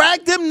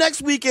 drag them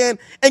next weekend,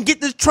 and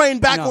get this train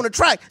back on the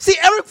track. See,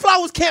 Eric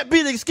Flowers can't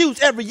be the excuse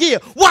every year.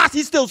 Why is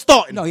he still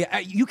starting? No,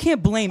 you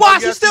can't blame. Why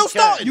is he still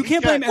starting? You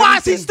can't blame. Why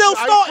is he still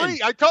starting?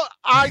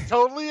 I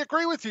totally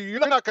agree with you. You're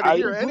not going to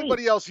hear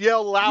anybody else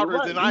yell louder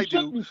than I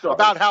do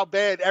about how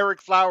bad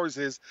Eric Flowers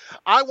is.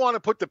 I want to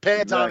put the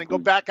pads on and go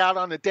back out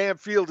on the damn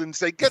field and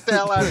say, "Get the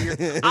hell out of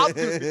here." I'll do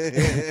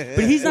this.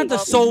 But he's not the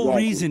sole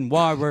reason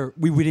why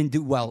we didn't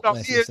do well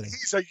last yesterday.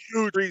 He's a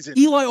huge reason.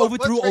 Eli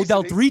overthrew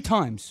Odell 3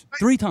 times.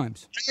 3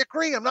 times. I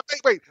agree. I'm not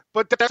wait,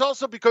 but that's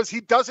also because he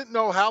doesn't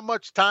know how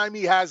much time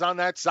he has on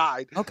that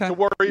side to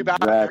worry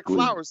about Eric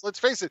Flowers. Let's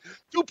face it,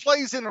 2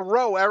 plays in a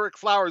row, Eric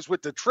Flowers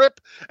with the trip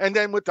and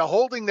then with the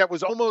holding that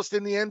was almost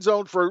in the end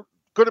zone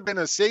could have been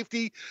a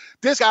safety.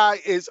 This guy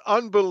is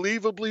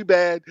unbelievably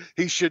bad.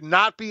 He should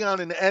not be on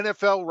an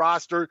NFL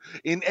roster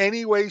in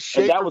any way,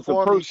 shape, or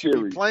form. He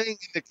should be playing in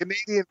the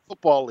Canadian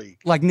Football League.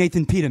 Like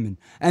Nathan Peterman.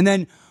 And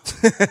then,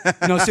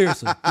 no,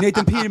 seriously,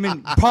 Nathan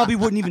Peterman probably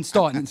wouldn't even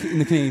start in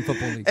the Canadian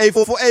Football League.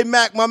 844, hey,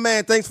 Mac, my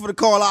man, thanks for the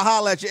call. I'll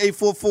holler at you,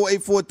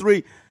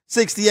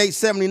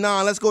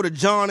 844-843-6879. Let's go to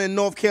John in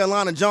North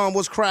Carolina. John,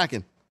 what's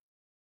cracking?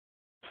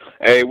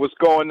 Hey, what's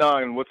going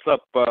on? What's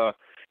up?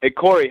 Hey,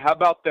 Corey, how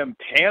about them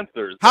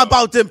Panthers? How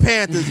about them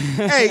Panthers?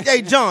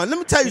 hey, John, let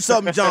me tell you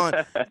something, John.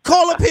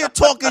 Call up here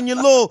talking your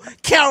little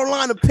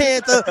Carolina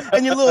Panther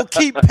and your little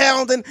keep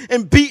pounding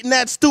and beating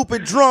that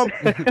stupid drum.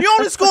 You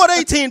only scored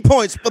 18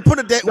 points, but put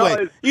it that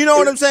way. You know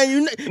what I'm saying?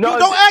 You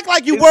don't act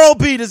like you world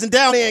beaters and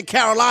down there in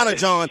Carolina,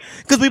 John,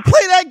 because we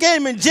play that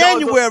game in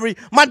January.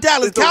 My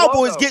Dallas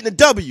Cowboys getting a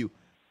W.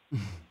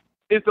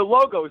 It's the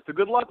logo. It's the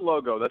good luck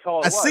logo. That's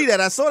all it was. I see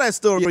that. I saw that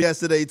story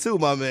yesterday, too,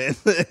 my man.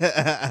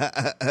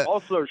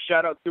 Also,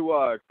 shout out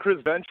to Chris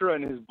Ventura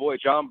and his boy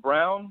John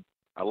Brown.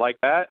 I like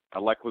that. I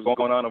like what's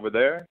going on over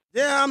there.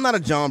 Yeah, I'm not a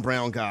John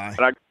Brown guy.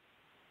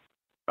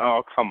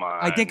 Oh, come on.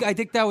 I think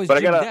that was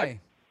Jim Day.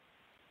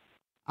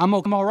 I'm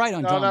all right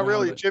on John Brown. No, not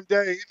really. Jim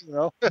Day,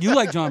 You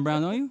like John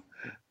Brown, don't you?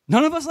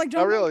 None of us like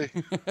John Brown? Not really.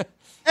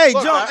 Hey,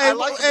 Look, John, I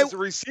like him as a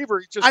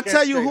receiver. I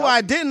tell you who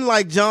I didn't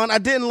like, John. I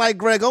didn't like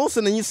Greg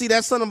Olsen, and you see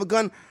that son of a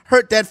gun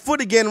hurt that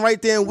foot again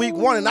right there in week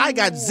 1, and I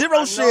got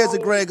 0 shares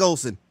of Greg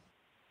Olsen.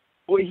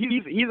 Well,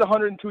 he's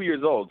 102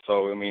 years old,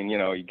 so I mean,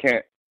 you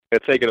can't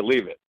take it or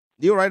leave it.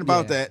 You're right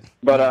about that.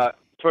 But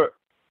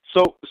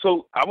so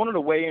I wanted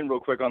to weigh in real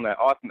quick on that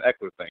Austin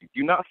Eckler thing. Do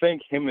you not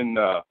think him and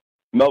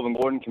Melvin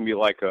Gordon can be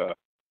like a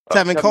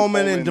Tevin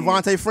Coleman and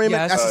Devontae Freeman?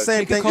 Yeah, that's the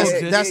same thing.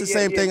 That's the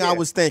same thing I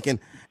was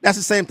thinking. That's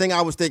the same thing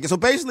I was thinking. So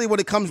basically what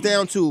it comes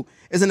down to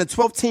is in a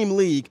 12-team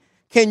league,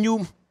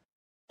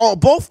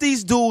 both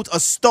these dudes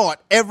a start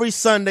every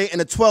Sunday in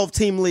a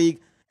 12-team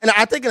league. And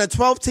I think in a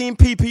 12-team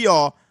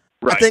PPR,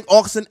 I think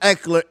Austin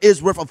Eckler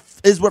is worth a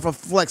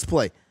flex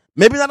play.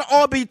 Maybe not an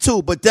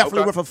RB2, but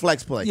definitely worth a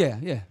flex play.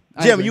 Yeah.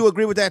 Jim, you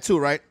agree with that too,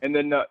 right? And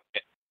then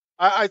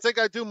I think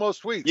I do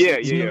most weeks. Yeah.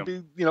 It's going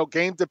to be,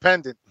 game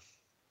dependent.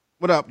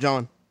 What up,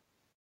 John?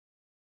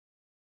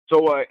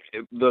 So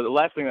the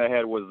last thing I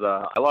had was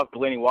I lost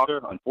Delaney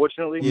Walker,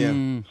 unfortunately.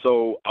 Yeah.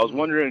 So I was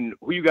wondering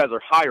who you guys are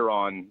higher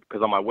on,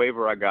 because on my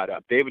waiver I got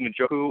David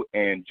Njoku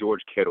and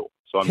George Kittle.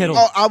 So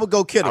I would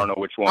go Kittle. I don't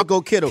know which one. I'll go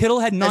Kittle. Kittle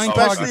had 9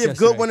 targets Especially if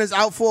Goodwin is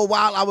out for a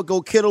while, I would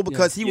go Kittle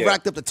because he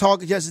racked up the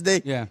targets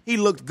yesterday. Yeah. He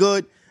looked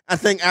good. I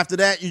think after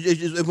that,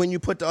 when you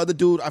put the other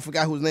dude, I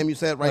forgot whose name you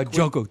said, right?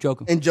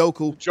 Njoku. And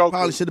Njoku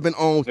probably should have been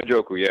owned.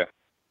 Njoku, yeah.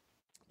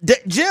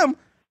 Jim,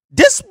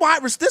 this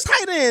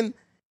tight end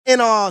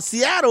in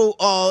Seattle,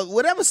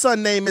 whatever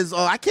son name is,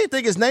 I can't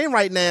think his name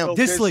right now.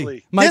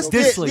 Disley. Mike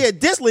Disley. Yeah,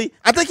 Disley.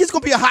 I think he's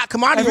going to be a hot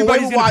commodity on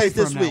Everybody's waiver gonna pay wires for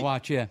this him week. now.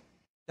 Watch, yeah,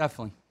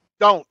 definitely.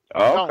 Don't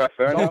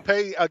Fair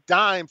pay a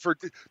dime for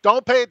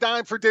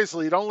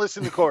Disley. Don't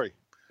listen to Corey.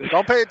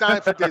 Don't pay a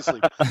dime for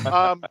Disley.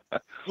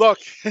 Look,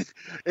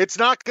 it's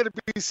not going to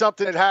be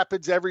something that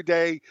happens every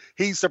day.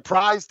 He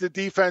surprised the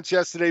defense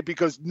yesterday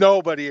because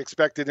nobody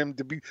expected him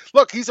to be.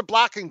 Look, he's a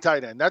blocking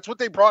tight end. That's what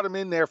they brought him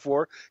in there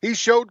for. He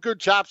showed good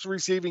chops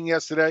receiving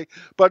yesterday.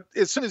 But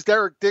as soon as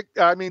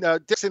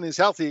Dixon is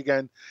healthy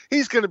again,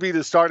 he's going to be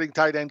the starting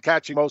tight end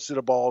catching most of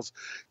the balls.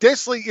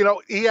 Disley,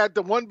 he had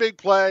the one big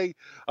play,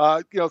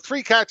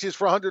 3 catches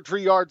for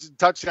 103 yards and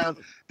touchdown.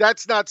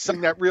 That's not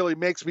something that really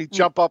makes me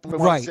jump up and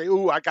want to say,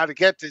 "Ooh, I got to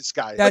get this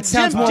guy." That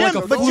sounds more like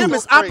a But Jim,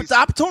 the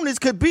opportunities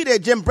could be there.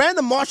 Jim,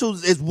 Brandon Marshall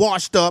is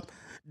washed up.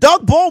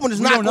 Doug Baldwin is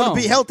not going to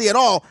be healthy at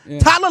all. Yeah.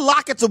 Tyler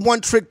Lockett's a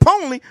one-trick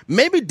pony.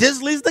 Maybe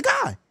Disley's the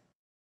guy.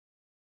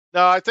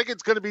 No, I think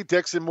it's going to be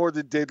Dixon more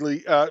than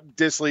Disley. I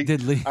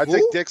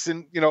think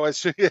Dixon,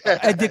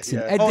 Ed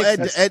Dixon.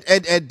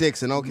 Ed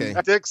Dixon, okay.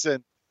 Ed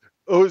Dixon,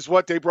 who's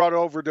what they brought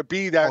over to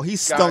be that. Oh, he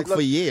stunk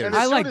for years. And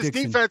I like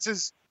Dixon.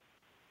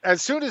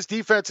 As soon as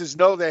defenses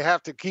know they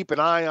have to keep an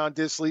eye on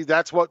Disley,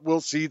 that's what we'll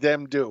see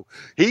them do.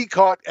 He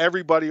caught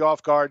everybody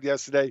off guard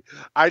yesterday.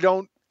 I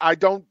don't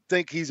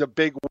think he's a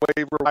big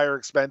waiver wire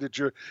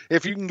expenditure.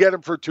 If you can get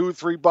him for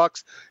 $2 or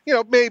 $3,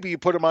 maybe you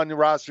put him on your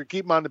roster,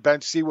 keep him on the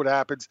bench, see what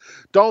happens.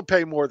 Don't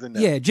pay more than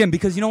that. Yeah, Jim,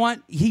 because you know what?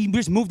 He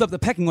just moved up the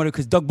pecking order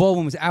because Doug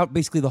Baldwin was out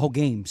basically the whole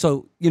game.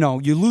 So,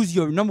 you lose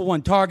your number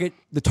one target.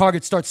 The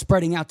target starts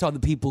spreading out to other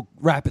people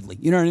rapidly.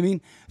 You know what I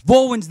mean? If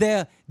Baldwin's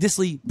there,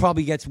 Disley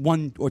probably gets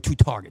 1 or 2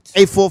 targets.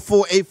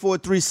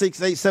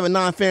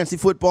 844-843-6879 Fantasy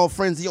Football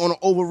Frenzy on an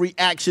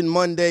Overreaction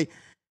Monday.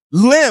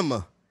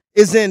 Lim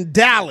is in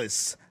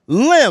Dallas.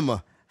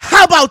 Lim,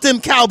 how about them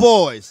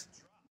Cowboys?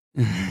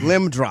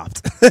 Lim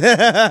dropped. Not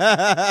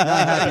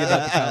happy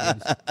about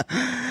the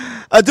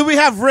Cowboys. Do we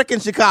have Rick in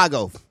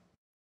Chicago?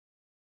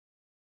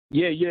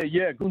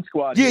 Yeah. Goon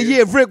Squad.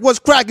 Yeah. Rick, what's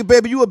cracking,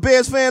 baby? You a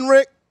Bears fan,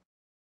 Rick?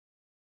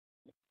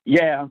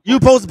 Yeah. You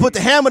supposed to put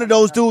the hammer to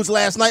those dudes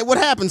last night. What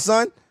happened,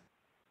 son?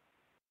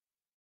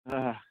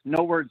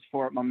 No words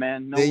for it, my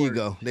man. There you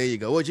go.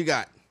 What you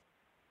got?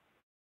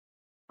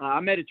 I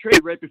made a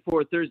trade right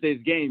before Thursday's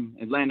game,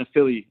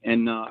 Atlanta-Philly,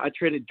 and I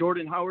traded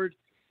Jordan Howard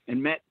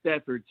and Matt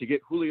Stafford to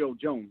get Julio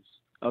Jones.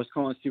 I was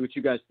calling to see what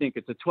you guys think.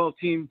 It's a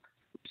 12-team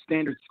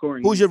standard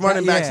scoring. Who's your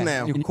running backs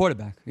now? Your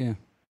quarterback, yeah.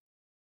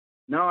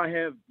 Now I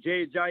have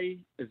Jay Ajayi,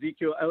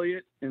 Ezekiel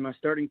Elliott in my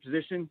starting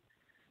position,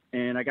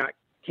 and I got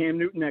Cam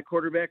Newton at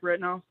quarterback right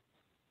now.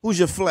 Who's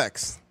your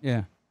flex?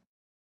 Yeah.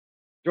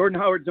 Jordan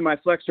Howard's in my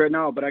flex right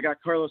now, but I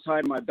got Carlos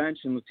Hyde on my bench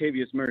and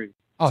Latavius Murray.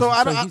 Oh, so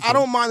I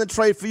don't mind the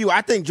trade for you.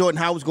 I think Jordan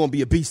Howard's going to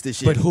be a beast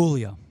this year. But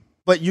Julio.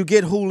 But you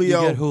get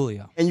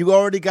Julio. And you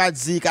already got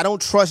Zeke. I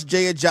don't trust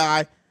Jay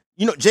Ajayi.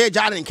 Jay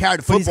Ajayi didn't carry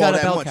the football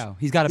that much.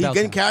 He's got a bell cow. He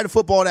didn't carry the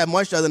football that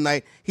much the other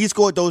night. He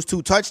scored those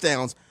 2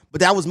 touchdowns,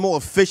 but that was more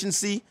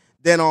efficiency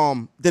than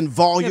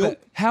volume. Yeah,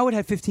 but Howard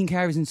had 15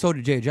 carries and so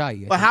did Jay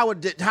Ajayi. But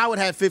Howard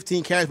had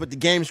 15 carries, but the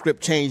game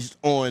script changed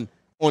on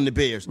the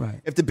Bears.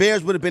 Right. If the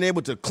Bears would have been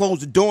able to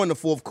close the door in the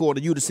fourth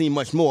quarter, you'd have seen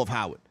much more of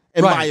Howard.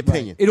 In my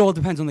opinion, it all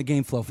depends on the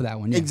game flow for that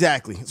one. Yeah.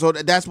 Exactly. So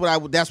that's what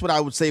I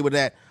would say with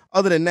that.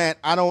 Other than that,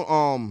 I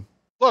don't.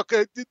 Look,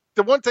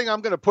 the one thing I'm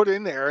going to put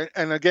in there,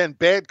 and again,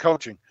 bad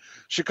coaching.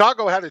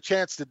 Chicago had a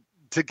chance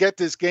to get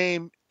this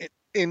game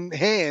in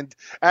hand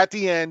at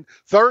the end,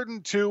 3rd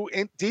and 2,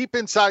 deep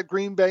inside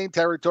Green Bay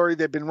territory.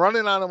 They've been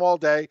running on them all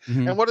day,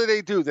 and what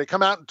do? They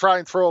come out and try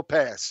and throw a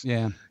pass.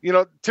 Yeah.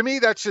 To me,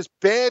 that's just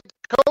bad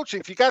coaching.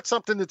 If you got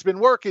something that's been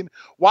working,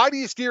 why do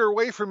you steer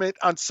away from it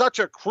on such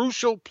a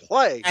crucial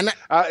play? And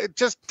it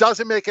just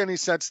doesn't make any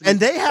sense to me. And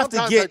they have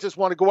Sometimes to get. I just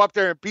want to go up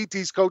there and beat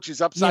these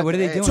coaches upside. Yeah, what are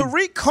they doing?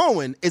 Tariq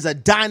Cohen is a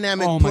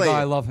dynamic player. Oh my God,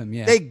 I love him.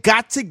 Yeah. They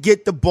got to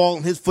get the ball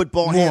in his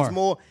football hands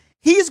more.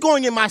 He's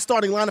going in my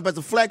starting lineup as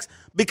a flex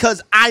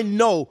because I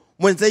know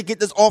when they get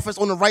this offense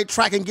on the right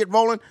track and get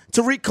rolling,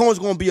 Tariq Cohen's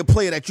going to be a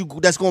player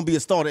that's going to be a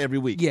starter every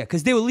week. Yeah,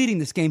 because they were leading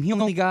this game. He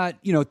only got,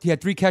 he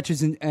had 3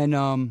 catches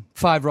and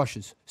 5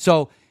 rushes.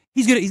 So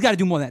he's got to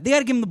do more than that. They got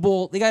to give him the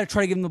ball. They got to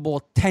try to give him the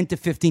ball 10 to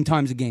 15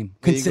 times a game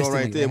consistently. There you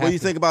go right there. What do you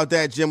think about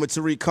that, Jim, with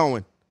Tariq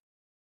Cohen?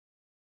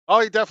 Oh,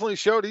 he definitely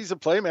showed he's a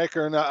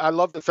playmaker, and I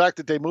love the fact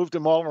that they moved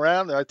him all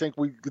around. I think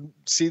we could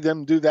see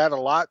them do that a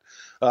lot.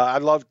 I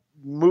love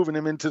moving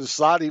him into the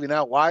slot, even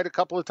out wide a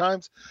couple of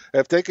times.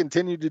 If they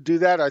continue to do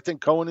that, I think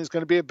Cohen is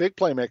going to be a big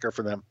playmaker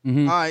for them.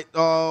 Mm-hmm. All right.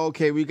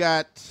 Okay,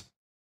 all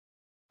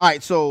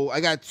right, so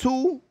I got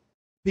 2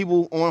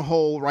 people on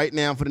hold right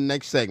now for the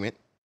next segment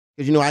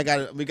because,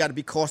 we got to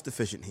be cost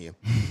efficient here.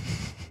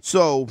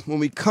 So when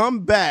we come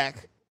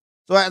back,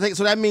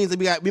 that means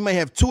that we may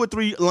have 2 or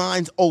 3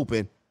 lines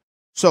open.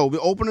 So we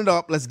open it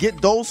up. Let's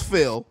get those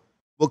filled.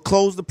 We'll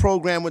close the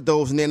program with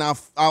those, and then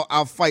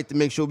I'll fight to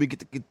make sure we get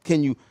to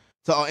continue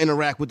to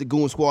interact with the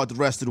Goon Squad the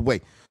rest of the way.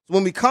 So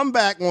when we come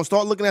back, we're going to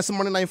start looking at some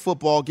Monday Night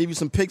Football, give you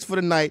some picks for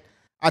the night.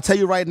 I'll tell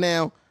you right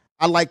now,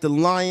 I like the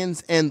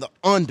Lions and the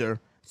under.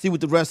 See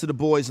what the rest of the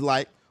boys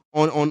like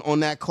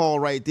on that call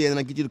right there. And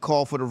I'll get you the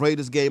call for the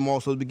Raiders game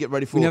also as we get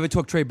ready for We never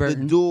talk Trey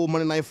Burton. the dual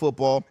Monday Night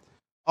Football.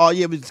 Oh,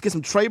 yeah, we just get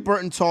some Trey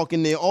Burton talk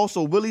in there.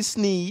 Also, Willie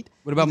Snead.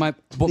 What about my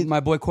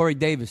boy Corey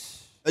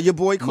Davis? Your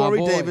boy Corey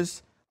boy.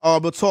 Davis.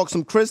 We'll talk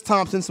some Chris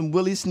Thompson, some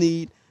Willie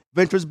Snead,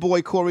 Venture's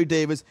boy Corey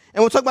Davis.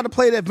 And we'll talk about the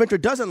player that Venture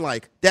doesn't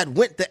like that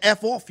went the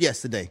F off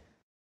yesterday.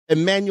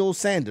 Emmanuel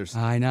Sanders.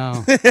 I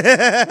know. When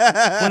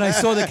I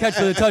saw the catch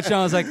for the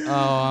touchdown, I was like, oh,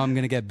 I'm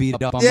going to get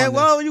beat up on Yeah, Monday.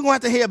 well, you're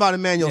going to have to hear about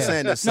Emmanuel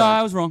Sanders. No,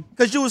 I was wrong.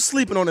 Because you were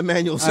sleeping on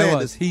Emmanuel I Sanders.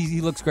 was.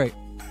 He looks great.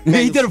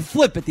 He did a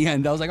flip at the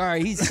end. I was like, all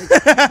right, he's fine.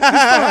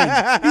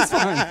 He's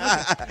fine.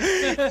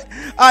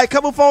 All right,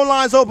 couple phone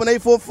lines open,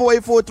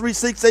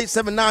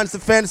 844-843-6879. It's the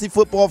Fantasy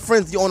Football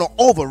Frenzy on an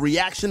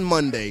Overreaction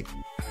Monday.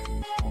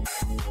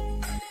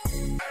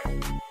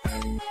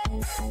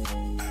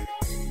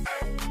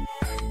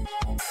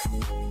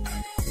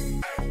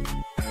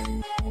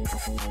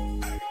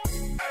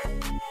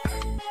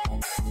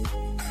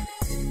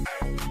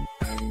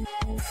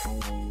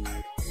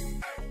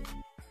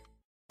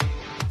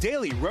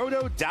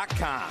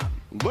 DailyRoto.com.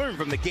 Learn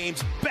from the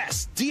game's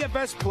best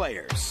DFS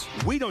players.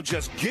 We don't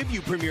just give you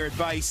premier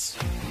advice,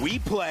 we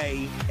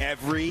play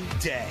every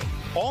day.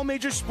 All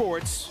major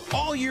sports,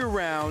 all year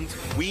round,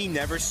 we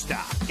never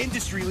stop.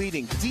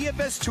 Industry-leading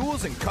DFS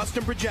tools and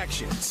custom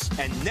projections.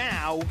 And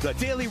now, the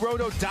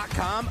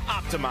DailyRoto.com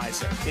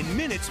Optimizer. In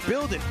minutes,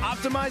 build and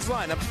optimize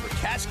lineups for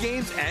cash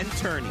games and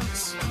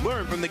tourneys.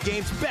 Learn from the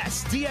game's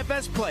best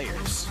DFS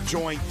players.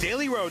 Join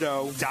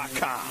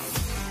DailyRoto.com.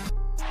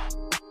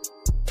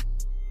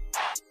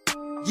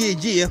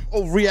 Yeah.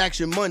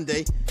 Overreaction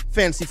Monday,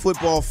 Fantasy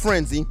Football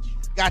Frenzy.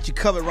 Got you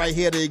covered right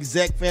here, the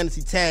exec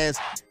Fantasy Taz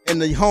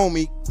and the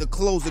homie, the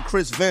closer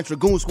Chris Venture.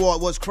 Goon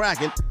Squad was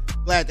cracking.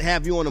 Glad to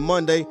have you on a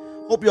Monday.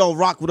 Hope y'all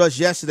rocked with us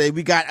yesterday.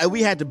 We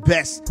had the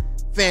best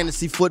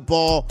fantasy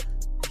football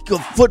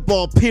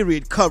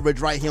period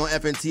coverage right here on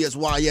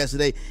FNTSY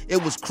yesterday.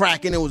 It was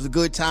cracking. It was a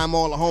good time.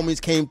 All the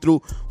homies came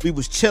through. We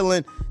was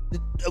chilling,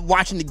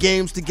 watching the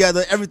games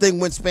together. Everything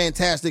went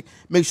fantastic.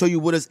 Make sure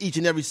you're with us each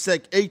and every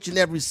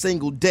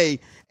single day,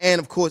 and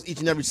of course each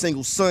and every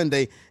single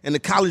Sunday. And the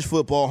college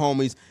football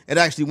homies, it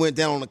actually went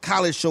down on the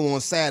college show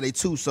on Saturday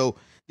too. So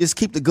just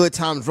keep the good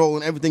times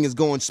rolling. Everything is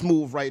going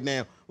smooth right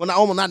now.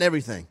 Well, not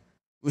everything.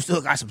 We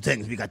still got some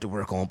things we got to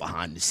work on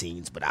behind the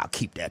scenes, but I'll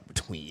keep that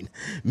between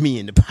me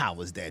and the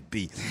powers that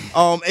be.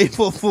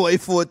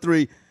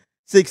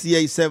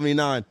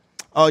 844-843-6879.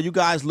 You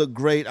guys look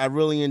great. I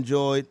really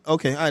enjoyed.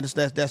 Okay, all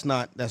right, that's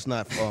not.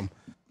 All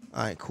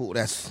right, cool.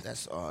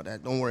 That's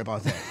don't worry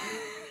about that.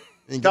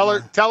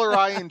 Tell her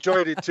I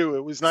enjoyed it too.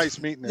 It was nice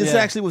meeting her. This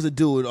actually was a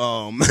dude.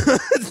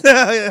 This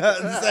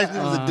actually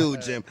was a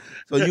dude, Jim.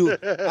 So you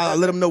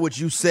let him know what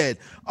you said.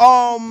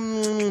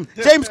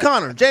 James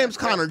Conner. Beast.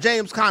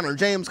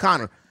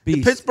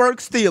 The Pittsburgh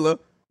Steeler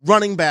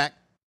running back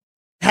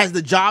has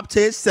the job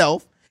to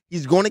himself.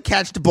 He's going to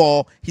catch the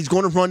ball. He's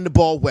going to run the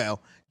ball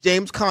well.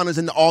 James Conner's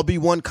in the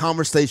RB1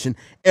 conversation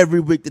every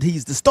week that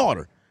he's the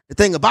starter. The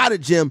thing about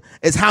it, Jim,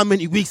 is how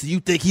many weeks do you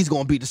think he's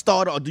going to be the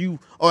starter,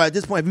 or at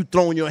this point have you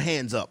thrown your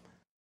hands up?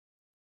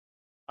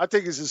 I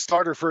think he's a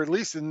starter for at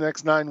least the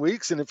next 9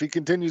 weeks, and if he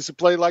continues to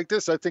play like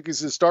this, I think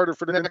he's a starter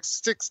for the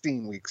next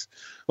 16 weeks.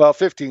 Well,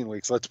 15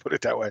 weeks, let's put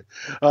it that way.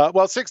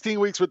 16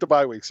 weeks with the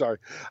bye week, sorry.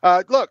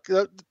 Look,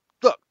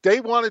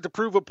 they wanted to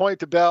prove a point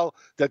to Bell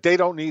that they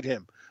don't need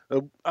him.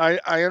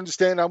 I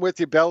understand. I'm with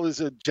you. Bell is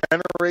a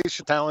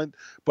generation talent,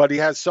 but he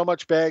has so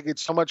much baggage,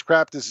 so much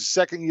crap. This is the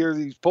second year that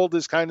he's pulled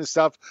this kind of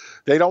stuff.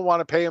 They don't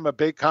want to pay him a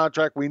big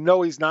contract. We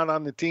know he's not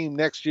on the team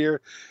next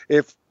year.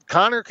 If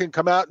Conner can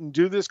come out and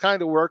do this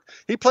kind of work.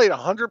 He played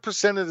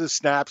 100% of the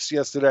snaps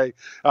yesterday,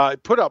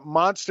 put up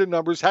monster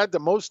numbers, had the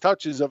most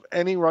touches of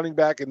any running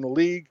back in the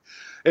league.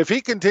 If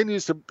he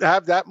continues to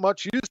have that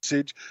much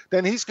usage,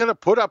 then he's going to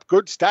put up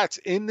good stats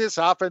in this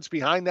offense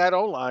behind that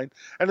O-line.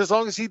 And as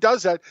long as he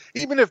does that,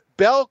 even if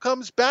Bell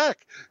comes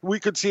back, we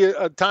could see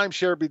a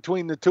timeshare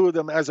between the two of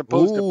them as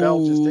opposed to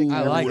Bell just taking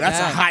everything. That's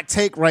a hot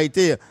take right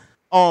there.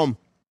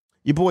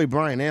 Your boy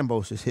Brian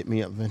Ambos just hit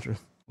me up, Venture.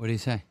 What did he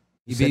say?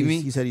 He beat me?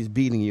 He said he's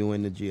beating you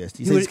in the GST.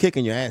 He said he's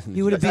kicking your ass in the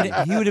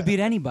GST. He would have beat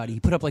anybody. He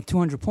put up like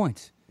 200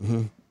 points.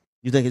 Mm-hmm.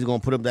 You think he's going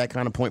to put up that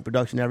kind of point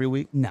production every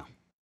week? No.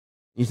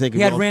 You think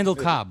he had Randall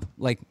Cobb?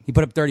 Like he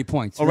put up 30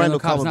 points. Randall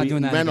Cobb's not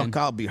doing that. Randall again.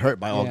 Cobb be hurt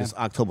by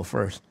October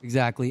 1st.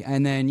 Exactly,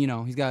 and then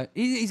he's got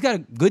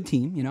a good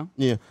team.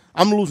 Yeah,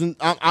 I'm losing.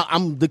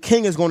 I'm the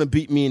King is going to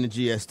beat me in the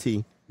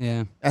GST.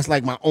 Yeah, that's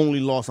like my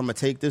only loss I'm gonna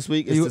take this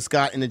week. Is to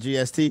Scott in the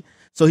GST.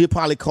 So he'll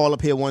probably call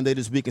up here one day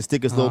this week and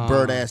stick his little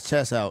bird ass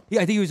chest out.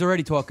 Yeah, I think he was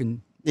already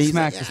talking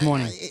smack this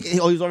morning. He's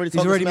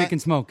already making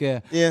smoke.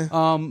 Yeah.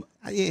 Yeah.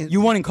 You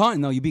won in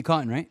Cotton though. You beat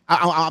Cotton, right?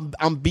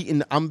 I'm beating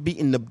the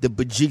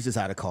bejesus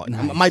out of Cotton.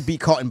 Nice. I might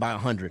beat Cotton by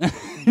 100.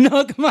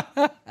 No, come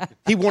on.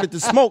 He wanted to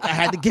smoke. I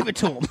had to give it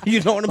to him.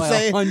 You know what I'm By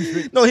saying?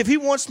 100. No, if he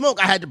wants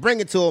smoke, I had to bring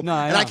it to him. No,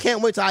 and I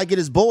can't wait till I get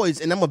his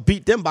boys, and I'm going to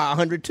beat them by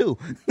 100 too.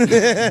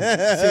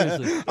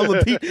 Seriously. I'm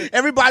going to beat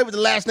everybody with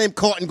the last name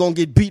Carton going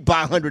to get beat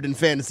by 100 in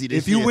fantasy this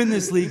If you year. win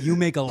this league, you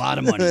make a lot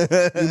of money.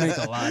 You make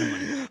a lot of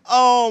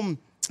money.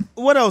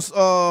 What else?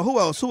 Who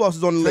else? Who else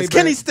is on the list? Bird.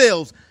 Kenny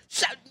Stills.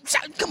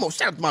 Come on,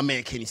 shout out to my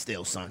man Kenny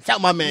Stills, son. Shout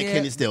out my man Yeah.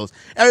 Kenny Stills.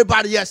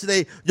 Everybody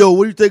yesterday, yo,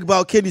 what do you think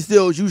about Kenny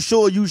Stills? You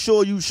sure? You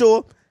sure? You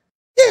sure?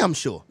 Yeah, I'm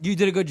sure. You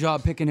did a good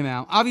job picking him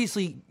out.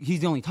 Obviously,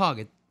 he's the only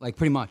target, like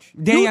pretty much.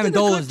 Danny You did a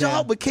Amendola's good there,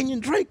 job with Kenyon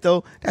Drake,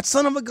 though. That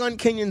son of a gun,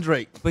 Kenyon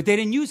Drake. but they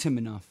didn't use him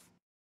enough.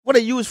 What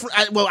they use for?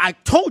 I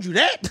told you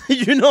that.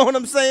 You know what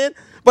I'm saying?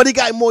 But he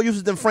got more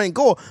uses than Frank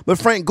Gore. But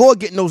Frank Gore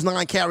getting those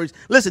 9 carries.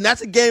 Listen,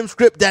 that's a game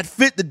script that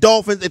fit the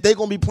Dolphins if they're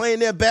going to be playing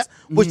their best,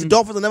 which the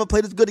Dolphins will never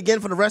play this good again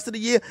for the rest of the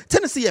year.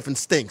 Tennessee effing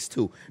stinks,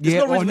 too.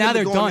 There's no reason now for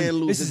they're them to go in there done. and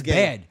lose This is game.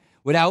 bad.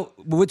 Without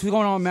what's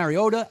going on with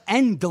Mariota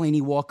and Delaney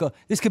Walker,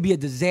 this could be a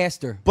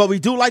disaster. But we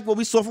do like what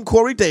we saw from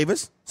Corey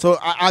Davis. So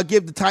I'll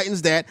give the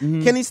Titans that.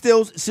 Kenny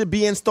Stills should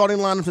be in starting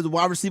lineup as a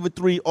wide receiver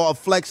 3 or a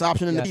flex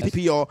option in the Yes.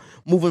 PPR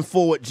moving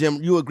forward,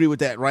 Jim. You agree with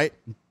that, right?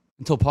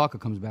 Until Parker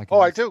comes back. Oh,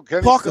 I do.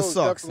 Kenny Parker Stills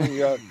sucks. definitely,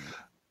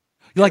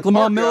 You like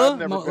Lamar Parker, Miller? I've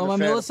never been a Lamar fan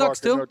Miller of sucks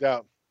Parker, too. No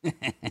doubt.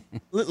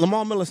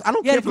 Lamar Miller, I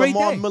don't He had care a if great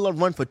Lamar day. Miller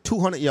run for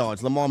 200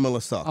 yards. Lamar Miller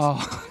sucks.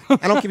 Oh.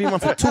 I don't care if he run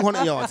for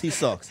 200 yards. He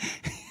sucks.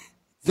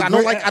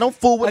 I don't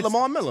fool with That's-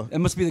 Lamar Miller. That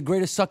must be the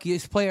greatest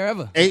suckiest player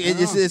ever.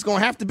 It's going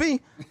to have to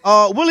be.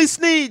 Willie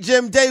Snead,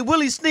 Jim Day.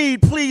 Willie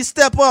Snead, please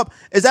step up.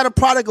 Is that a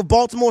product of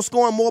Baltimore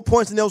scoring more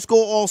points than they'll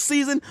score all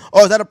season?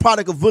 Or is that a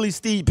product of Willie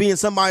Snead being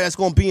somebody that's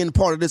going to be in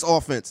part of this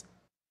offense?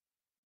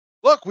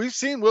 Look, we've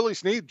seen Willie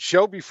Snead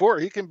show before.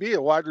 He can be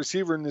a wide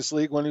receiver in this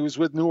league when he was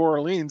with New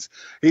Orleans.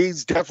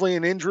 He's definitely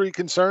an injury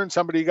concern,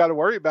 somebody you got to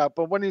worry about.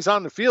 But when he's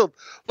on the field,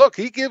 look,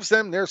 he gives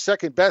them their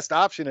second best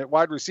option at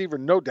wide receiver,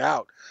 no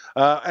doubt.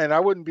 And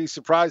I wouldn't be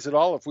surprised at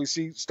all if we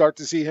start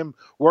to see him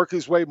work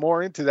his way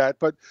more into that.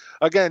 But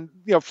again,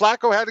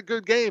 Flacco had a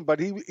good game, but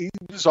he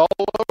was all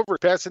over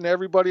passing to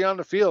everybody on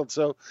the field.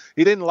 So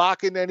he didn't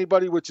lock into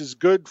anybody, which is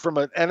good from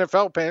an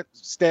NFL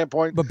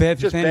standpoint, But bad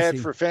for just fantasy.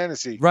 bad for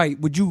fantasy. Right.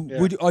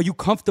 Yeah. Are you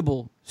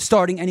comfortable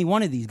starting any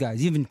one of these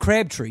guys, even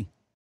Crabtree?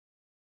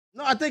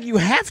 No, I think you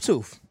have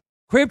to.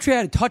 Crabtree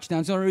had a touchdown.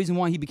 That's the only reason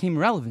why he became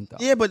relevant, though.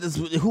 Yeah, but it's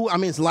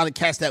a lot of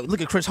cats that look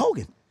at Chris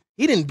Hogan.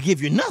 He didn't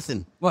give you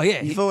nothing. Well,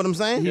 yeah. You feel what I'm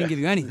saying? He didn't give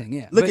you anything,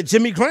 yeah. Look at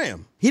Jimmy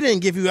Graham. He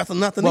didn't give you nothing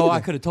Well, either. I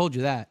could have told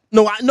you that.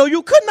 No,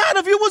 you could not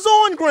if you was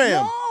on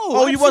Graham.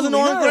 No, you wasn't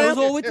on absolutely not. Graham? I was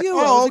all with you.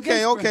 I Oh, was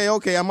okay.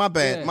 against Graham. My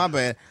bad. Yeah. My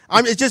bad.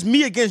 It's just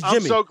me against I'm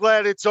Jimmy. so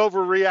glad it's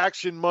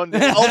Overreaction Monday.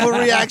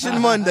 Overreaction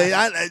Monday.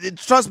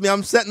 Trust me,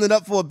 I'm setting it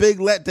up for a big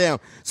letdown.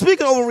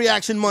 Speaking of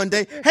Overreaction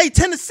Monday, hey,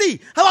 Tennessee,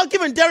 how about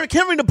giving Derrick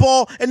Henry the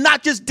ball and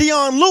not just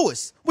Deion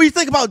Lewis? What do you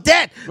think about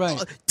that?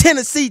 Right.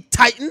 Tennessee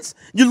Titans,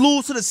 you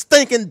lose to the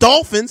stinking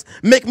Dolphins,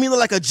 make me look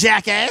like a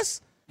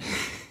jackass.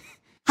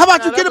 How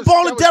about you Nah, get that the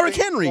ball was to Derrick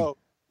game Henry? flow.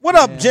 What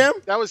up, Jim?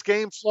 That was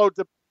game flow.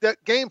 That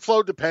game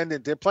flow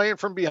dependent. They're playing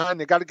from behind.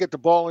 They got to get the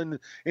ball in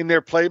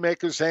their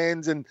playmakers'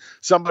 hands and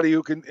somebody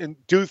who can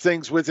do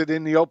things with it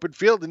in the open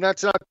field. And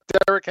that's not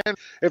Derrick Henry.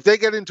 If they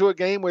get into a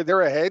game where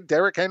they're ahead,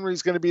 Derrick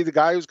Henry's going to be the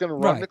guy who's going to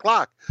run Right. the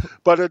clock.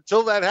 But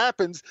until that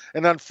happens,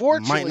 and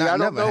unfortunately, not I don't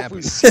never know happen.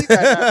 if we see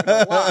that happen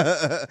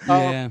a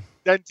lot. Yeah.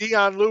 Then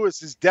Deion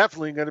Lewis is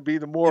definitely going to be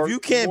the more. If you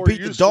can't more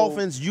beat the useful-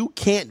 Dolphins, you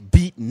can't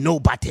beat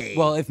nobody.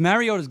 Well, if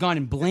Mariota's gone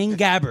and Blaine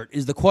Gabbert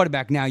is the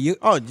quarterback now, you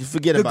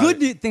forget the about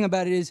good it. thing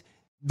about it is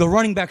the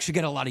running back should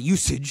get a lot of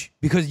usage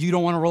because you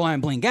don't want to rely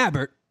on Blaine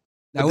Gabbert.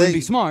 That But wouldn't they-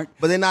 be smart.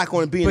 But they're not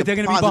going to be in But they're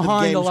going going to to be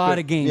behind game a lot script.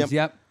 of games.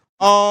 Yep.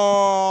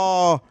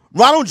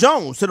 Ronald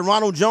Jones, to the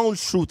Ronald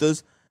Jones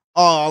truthers,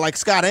 like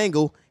Scott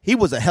Angle, he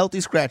was a healthy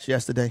scratch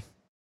yesterday.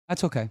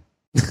 That's okay.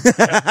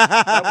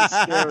 That was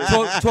scary.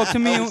 Talk to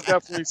me. That was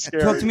definitely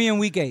scary. Talk to me in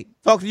week 8.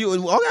 Talk to you.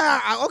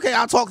 Okay,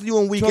 I'll talk to you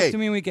in week Talk 8. to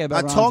me in week 8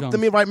 about Ronald Talk Jones. to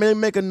me right. Let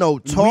me make a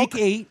note. Talk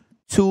Week 8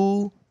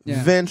 to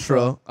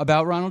Ventra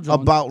about Ronald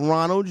Jones. about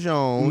Ronald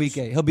Jones in week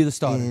 8. He'll be the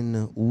starter.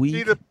 in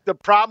week. See, the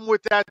problem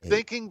with that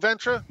thinking,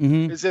 Ventra,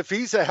 Mhm. is if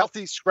he's a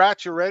healthy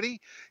scratch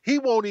already, he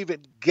won't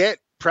even get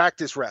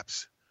practice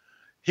reps.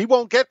 He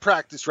won't get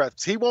practice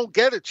reps. He won't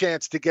get a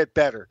chance to get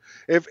better.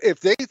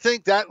 If they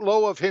think that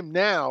low of him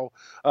now,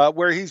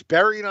 where he's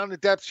buried on the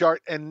depth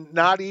chart and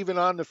not even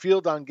on the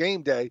field on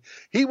game day,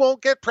 he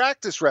won't get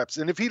practice reps.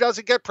 And if he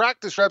doesn't get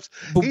practice reps,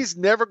 he's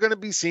never going to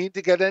be seen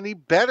to get any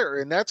better.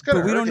 And that's going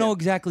to But we hurt don't know him.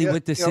 exactly Yeah,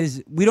 what this you know,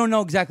 is. We don't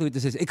know exactly what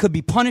this is. It could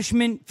be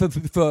punishment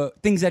for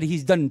things that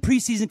he's done in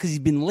preseason because he's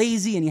been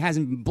lazy and he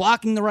hasn't been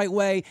blocking the right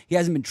way. He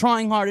hasn't been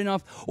trying hard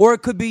enough. Or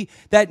it could be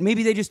that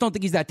maybe they just don't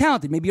think he's that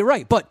talented. Maybe you're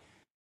right. But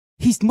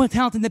he's more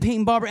talented than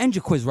Peyton Barber and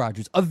Jaquiz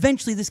Rodgers.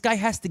 Eventually, this guy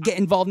has to get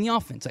involved in the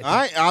offense. I think. All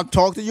right, I'll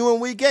talk to you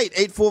in week 8.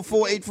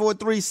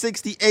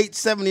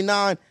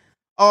 844-843-6879.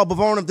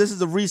 Bavone, if this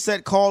is a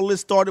reset call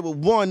list started with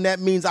 1, that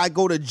means I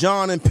go to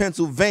John in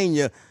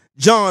Pennsylvania.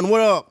 John,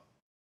 what up?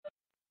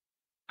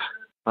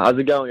 How's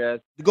it going, guys?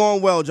 It's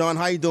going well, John.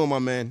 How you doing, my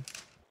man?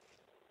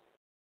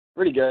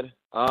 Pretty good.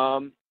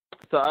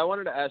 So I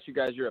wanted to ask you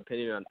guys your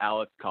opinion on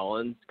Alex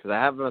Collins because I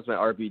have him as my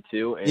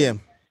RB2, and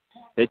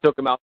they took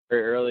him out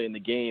very early in the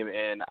game,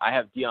 and I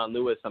have Dion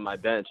Lewis on my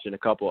bench and a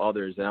couple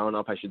others, and I don't know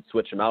if I should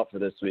switch him out for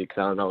this week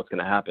because I don't know what's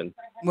going to happen.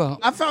 Well,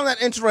 I found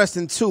that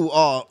interesting too,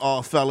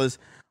 fellas.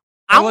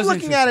 I'm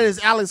looking at it as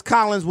Alex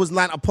Collins was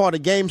not a part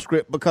of game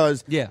script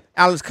because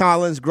Alex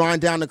Collins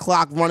grind down the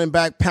clock, running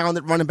back,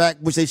 pounded running back,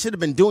 which they should have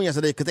been doing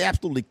yesterday because they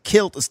absolutely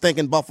killed the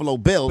stinking Buffalo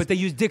Bills. But they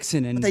used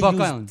Dixon and Buck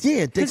Allen.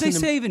 Yeah, because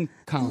Dixon. they saving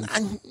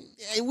Collins.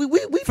 We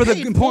for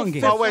the important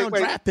game.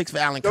 Draft picks for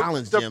Allen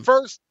Collins, Jim.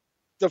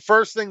 The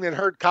first thing that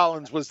hurt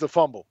Collins was the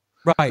fumble.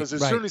 Right. Because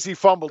as soon as he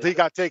fumbled, he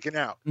got taken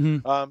out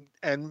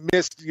and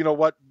missed,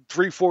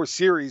 3-4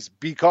 series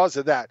because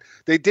of that.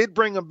 They did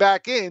bring him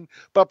back in,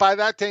 but by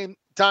that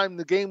time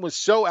the game was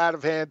so out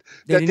of hand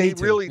that they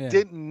really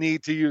didn't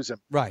need to use him.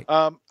 Right.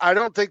 I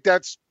don't think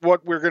that's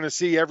what we're going to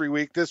see every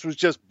week. This was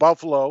just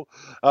Buffalo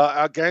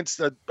against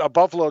a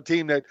Buffalo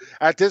team that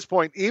at this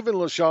point, even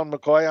LaShawn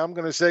McCoy, I'm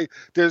going to say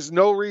there's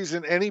no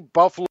reason any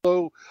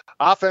Buffalo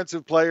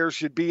offensive player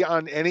should be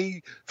on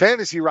any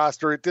fantasy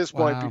roster at this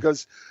point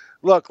because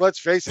look, let's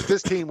face it,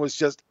 this team was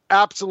just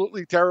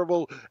absolutely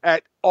terrible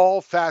at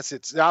all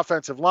facets. The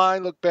offensive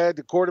line looked bad.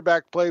 The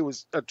quarterback play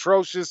was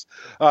atrocious.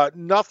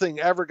 Nothing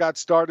ever got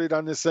started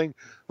on this thing.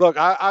 Look,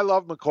 I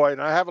love McCoy,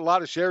 and I have a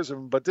lot of shares of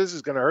him, but this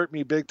is going to hurt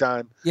me big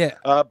time. Yeah.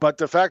 But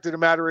the fact of the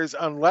matter is,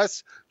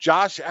 unless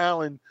Josh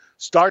Allen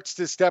starts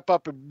to step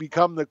up and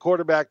become the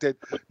quarterback that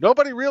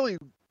nobody really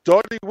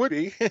thought he would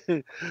be,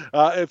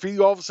 if he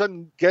all of a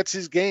sudden gets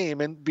his game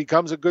and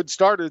becomes a good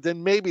starter,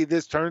 then maybe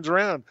this turns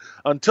around.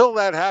 Until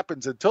that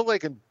happens, until they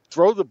can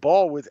throw the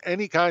ball with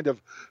any kind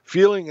of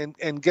feeling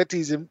and get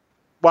these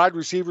wide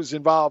receivers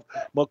involved,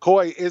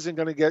 McCoy isn't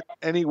going to get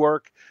any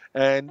work.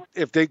 And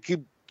if they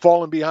keep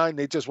falling behind,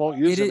 they just won't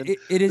use him.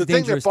 The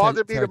thing that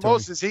bothered me the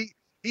most is he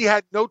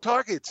had no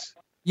targets.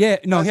 Yeah,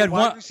 no, he had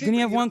one. Didn't he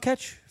have one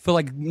catch for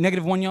like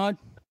 -1 yard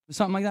or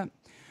something like that?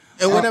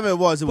 And whatever it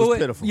was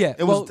pitiful. Yeah,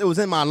 it was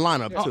in my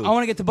lineup too. I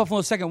want to get to Buffalo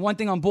in a second. One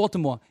thing on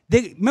Baltimore.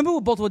 Remember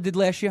what Baltimore did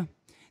last year?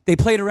 They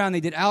played around.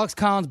 They did Alex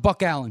Collins,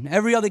 Buck Allen.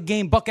 Every other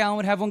game, Buck Allen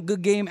would have one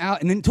good game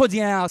out, and then towards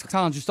the end, Alex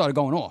Collins just started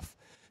going off.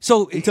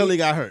 So until he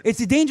got hurt. It's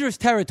a dangerous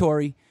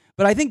territory,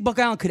 but I think Buck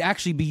Allen could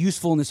actually be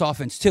useful in this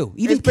offense too.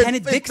 Even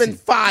Kenneth Dixon.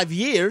 It's been 5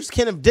 years.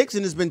 Kenneth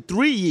Dixon has been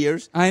 3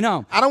 years. I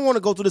know. I don't want to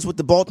go through this with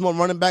the Baltimore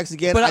running backs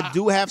again. But I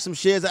do have some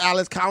shares of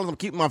Alex Collins. I'm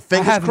keeping my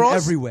fingers crossed. I have him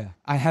everywhere.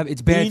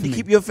 It's bad. You need to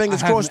keep your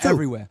fingers crossed too.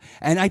 Everywhere,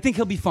 and I think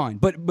he'll be fine.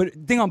 But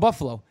thing on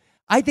Buffalo,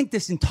 I think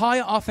this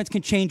entire offense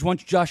can change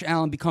once Josh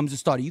Allen becomes a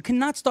starter. You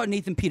cannot start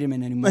Nathan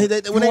Peterman anymore.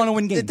 If you want to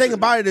win games. The thing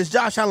about it is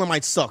Josh Allen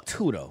might suck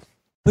too, though.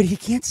 But he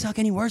can't suck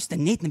any worse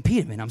than Nathan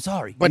Peterman. I'm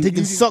sorry. But he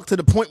can suck to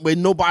the point where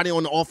nobody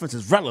on the offense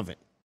is relevant.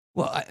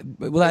 Well,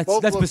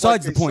 that's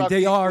besides the point.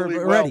 They are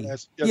already.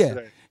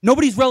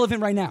 Nobody's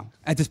relevant right now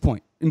at this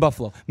point in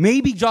Buffalo.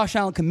 Maybe Josh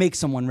Allen can make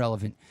someone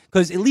relevant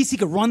because at least he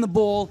could run the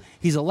ball.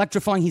 He's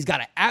electrifying. He's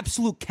got an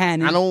absolute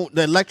cannon.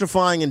 The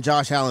electrifying and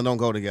Josh Allen don't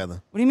go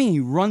together. What do you mean? He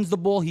runs the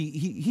ball.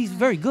 He's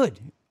very good.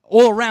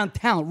 All-around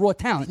talent, raw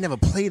talent. He never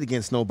played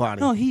against nobody.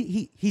 No,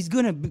 he's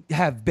going to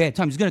have bad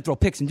times. He's going to throw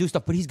picks and do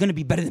stuff, but he's going to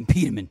be better than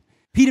Peterman.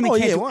 Peterman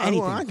can't do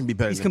anything. I can be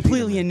better. He's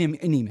completely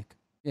anemic.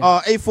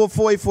 Yeah.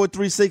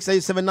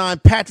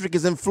 844-843-6879. Patrick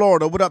is in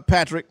Florida. What up,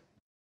 Patrick?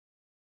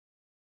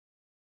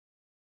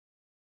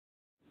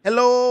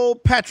 Hello,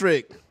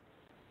 Patrick.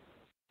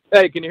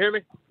 Hey, can you hear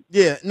me?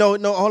 Yeah. No.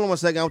 Hold on 1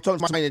 second. I'm talking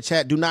to somebody in the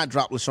chat. Do not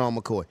drop LaShawn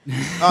McCoy.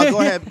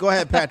 Go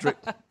ahead, Patrick.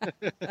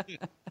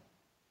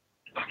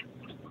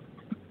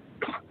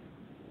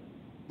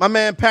 My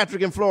man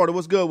Patrick in Florida.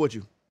 What's good with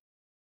you?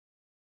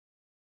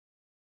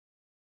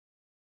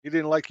 He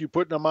didn't like you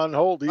putting him on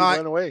hold. He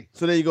ran away.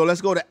 So there you go. Let's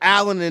go to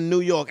Alan in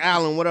New York.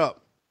 Alan, what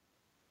up?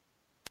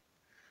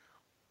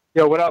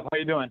 Yo, what up? How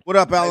you doing? What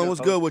up, Alan? What's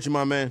good with you,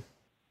 my man?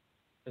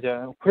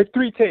 Yeah,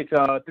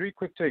 three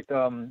quick takes.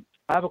 I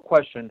have a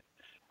question.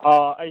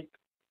 I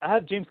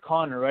have James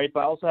Conner, right?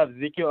 But I also have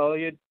Ezekiel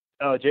Elliott,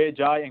 Jay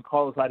Ajayi, and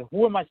Carlos Hyde.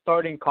 Who am I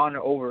starting Conner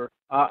over?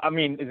 I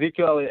mean,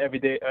 Ezekiel Elliott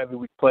every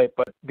week play,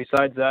 but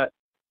besides that,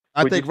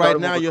 I think right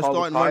now you're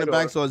starting running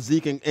backs or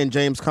Zeke and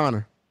James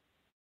Conner.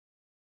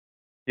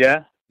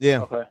 Yeah?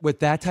 Yeah. Okay. With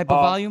that type of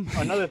volume?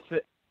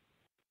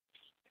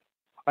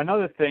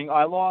 Another thing,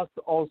 I lost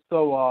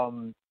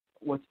also,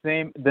 what's his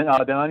name?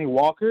 Delanie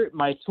Walker.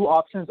 My two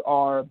options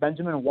are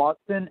Benjamin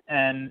Watson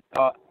and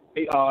Tyler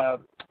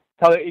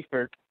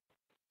Eifert.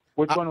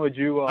 Which one would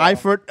you...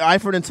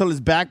 Eifert until his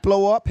back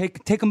blow up?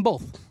 Take them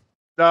both.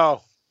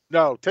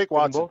 No, take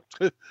Watson.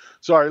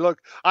 Sorry,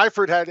 look,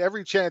 Eifert had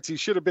every chance. He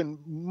should have been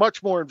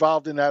much more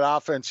involved in that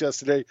offense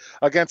yesterday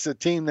against a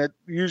team that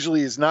usually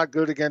is not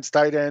good against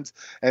tight ends,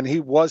 and he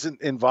wasn't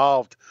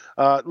involved.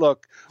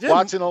 Look, Jim,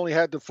 Watson only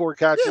had the 4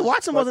 catches. Yeah,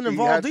 Watson wasn't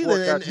involved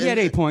either. And he had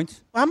 8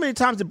 points. How many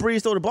times did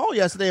Breeze throw the ball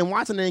yesterday, and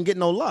Watson didn't get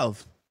no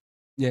love?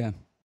 Yeah.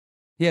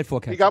 He had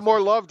 4 catches. He got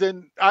more love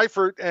than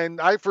Eifert, and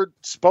Eifert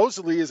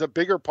supposedly is a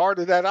bigger part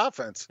of that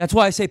offense. That's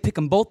why I say pick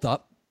them both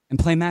up and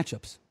play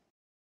matchups.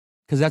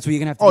 because that's what you're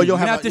gonna have to do. You're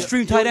gonna have to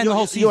stream tight end the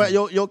whole season.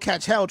 You'll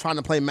catch hell trying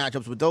to play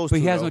matchups with those. But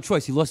two, he has though. no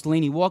choice. He lost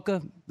Delaney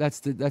Walker. That's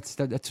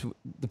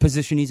the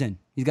position he's in.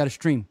 He's got to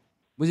stream.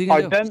 What's he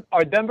gonna do?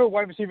 Are Denver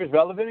wide receivers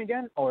relevant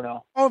again or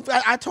no? Oh,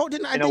 I told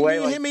you.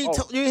 You hear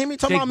me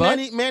talking about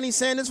Manny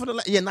Sanders for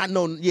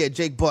the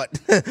Jake Butt.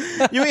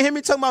 You ain't hear me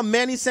talking about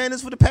Manny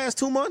Sanders for the past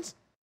 2 months.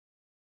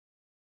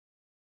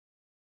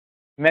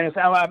 Man,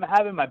 I'm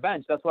having my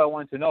bench. That's what I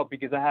wanted to know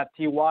because I have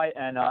T.Y.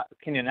 and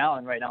Keenan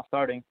Allen right now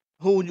starting.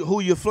 Who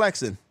you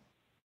flexing?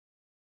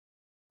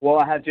 Well,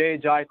 I have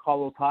J.J.,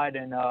 Carlos Hyde,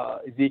 and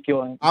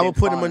Ezekiel. And I would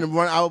put him in the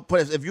run. I would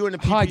put if you're in the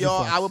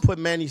PPR, I would put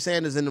Manny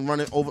Sanders in the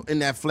running over in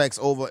that flex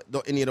over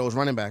any of those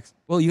running backs.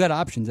 Well, you got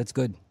options. That's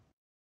good.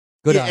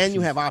 Options. And you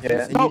have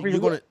options. Yeah. You're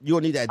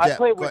gonna need that depth.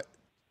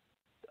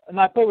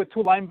 I play with two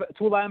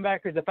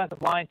linebackers,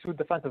 defensive line, 2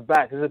 defensive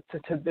backs.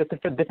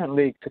 It's a different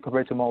league to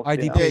compare to most.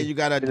 Yeah, you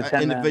got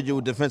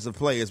individual defensive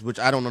players, which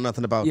I don't know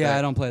nothing about. Yeah, that.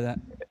 I don't play that.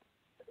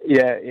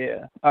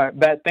 Yeah. All right,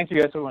 Bad. Thank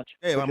you guys so much.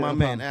 Hey, my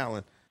man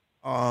Alan.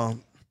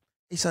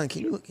 Hey, son,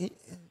 can you get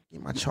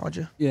my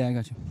charger? Yeah, I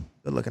got you.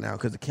 Good looking out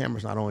because the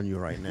camera's not on you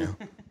right now.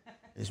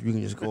 So you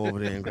can just go over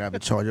there and grab the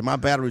charger. My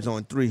battery's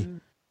on 3.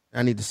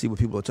 I need to see what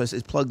people are touching.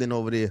 It's plugged in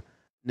over there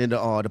near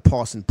the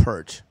Parson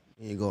Perch.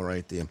 There you go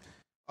right there.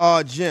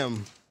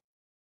 Jim.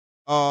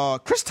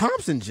 Chris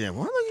Thompson, Jim.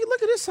 Well,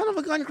 look at this son of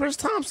a gun, Chris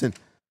Thompson.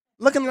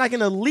 Looking like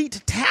an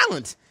elite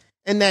talent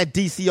in that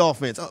DC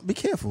offense. Oh, be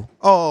careful.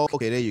 Oh,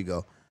 okay, there you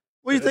go.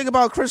 What do you think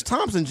about Chris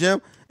Thompson,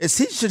 Jim?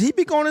 Should he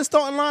be going in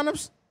starting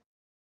lineups?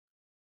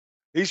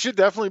 He should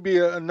definitely be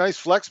a nice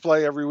flex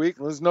play every week.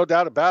 There's no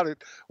doubt about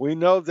it. We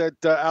know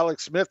that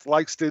Alex Smith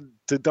likes to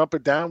dump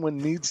it down when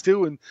needs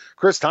to, and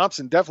Chris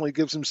Thompson definitely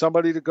gives him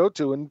somebody to go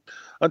to. And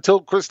until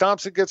Chris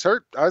Thompson gets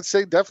hurt, I'd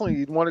say definitely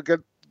you'd want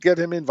to get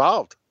him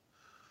involved.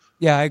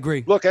 Yeah, I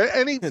agree. Look,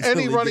 any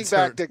running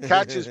back that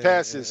catches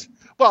passes,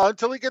 well,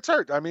 until he gets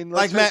hurt. I mean,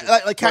 like Matt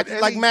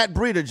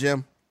Breida,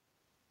 Jim.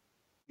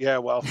 Yeah,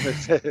 well, Matt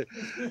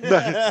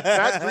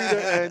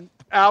Breida and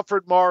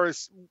Alfred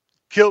Morris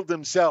killed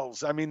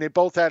themselves. I mean, they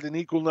both had an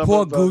equal number.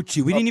 Poor of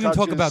Gucci. We didn't even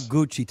talk touches. about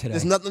Gucci today.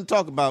 There's nothing to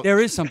talk about. There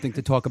is something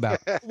to talk about.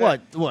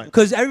 What?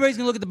 Because everybody's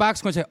going to look at the box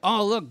score and say,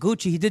 oh, look,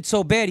 Gucci, he did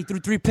so bad. He threw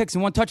 3 picks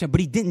and 1 touchdown, but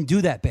he didn't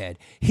do that bad.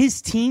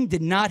 His team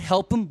did not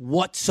help him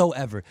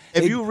whatsoever.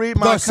 If you read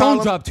my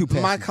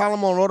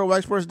column on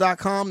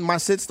RotoExperts.com, my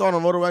sit start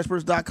on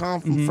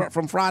RotoExperts.com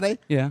from Friday,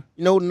 yeah.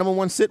 You know what the number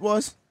 1 sit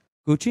was?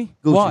 Gucci?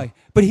 Why?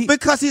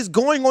 Because he's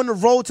going on the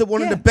road to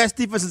one of the best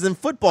defenses in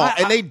football,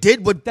 and they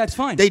did what. That's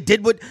fine. They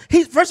did what.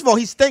 First of all,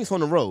 he stinks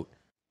on the road.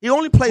 He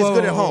only plays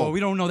good at home.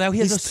 We don't know that. He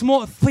has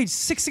played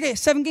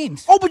 7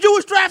 games. Oh, but you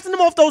was drafting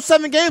him off those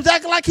 7 games,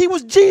 acting like he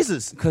was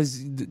Jesus.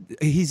 Because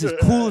he's as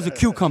cool as a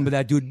cucumber,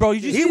 that dude, bro.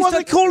 He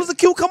wasn't cool as a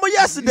cucumber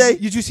yesterday.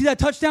 Did you see that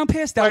touchdown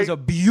pass? That was a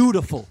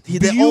beautiful.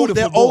 They're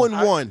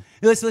 0-1.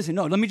 Listen.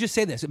 No, let me just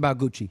say this about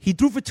Gucci. He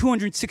threw for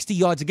 260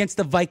 yards against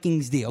the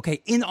Vikings D.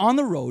 Okay, on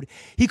the road,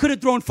 he could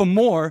have thrown for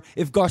more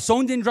if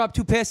Garcon didn't drop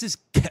 2 passes,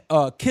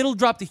 Kittle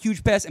dropped a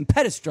huge pass, and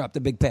Pettis dropped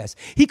a big pass.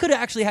 He could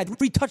have actually had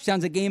 3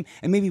 touchdowns a game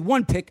and maybe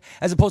 1 pick,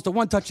 as opposed to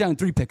 1 touchdown and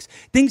 3 picks.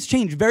 Things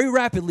change very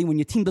rapidly when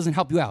your team doesn't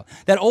help you out.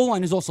 That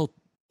O-line is also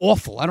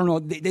awful. I don't know.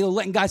 They were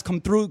letting guys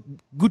come through.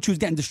 Gucci was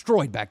getting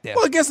destroyed back there.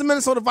 Well, against the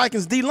Minnesota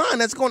Vikings D-line,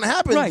 that's going to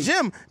happen. Right.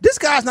 Jim, this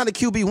guy's not a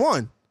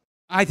QB1.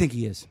 I think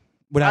he is.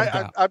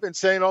 I've been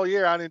saying all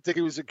year I didn't think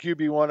he was a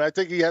QB1. I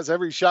think he has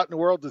every shot in the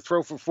world to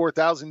throw for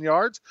 4,000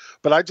 yards,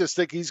 but I just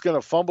think he's going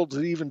to fumble to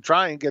even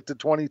try and get to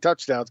 20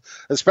 touchdowns,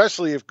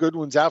 especially if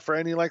Goodwin's out for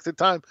any length of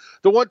time.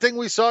 The one thing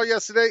we saw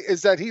yesterday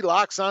is that he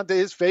locks onto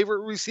his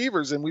favorite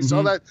receivers, and we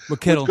saw that with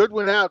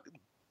Goodwin out.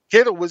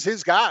 Kittle was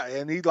his guy,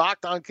 and he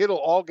locked on Kittle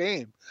all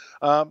game.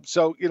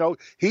 So,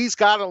 he's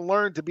got to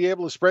learn to be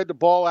able to spread the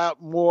ball out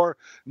more,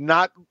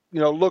 not,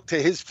 look to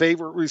his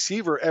favorite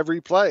receiver every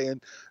play. And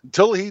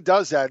until he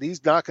does that,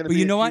 he's not going to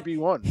be a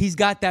QB1. He's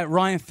got that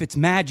Ryan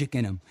Fitzmagic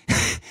in him.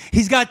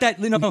 He's got that,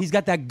 he's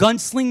got that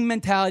gunsling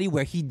mentality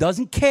where he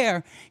doesn't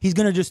care. He's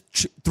going to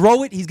just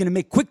throw it. He's going to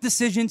make quick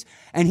decisions,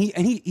 and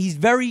he's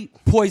very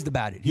poised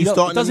about it. You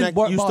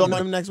starting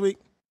him next week?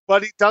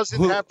 But he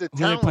doesn't have the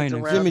talent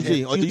around Jimmy him.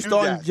 G. Oh, you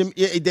starting Jimmy?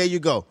 Yeah, there you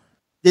go.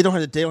 They don't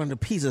have the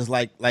pieces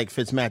like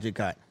Fitzmagic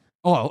got.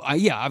 Oh,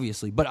 yeah,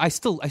 obviously, but I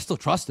still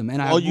trust him,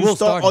 and I will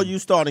start him. Oh, you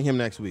starting him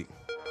next week?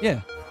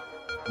 Yeah.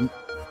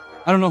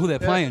 I don't know who they're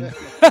playing,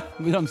 but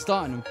I'm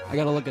starting him. I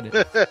got to look at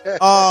it.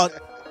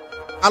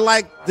 I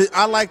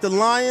like the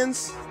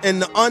Lions in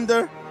the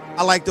under.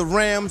 I like the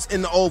Rams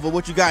in the over.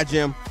 What you got,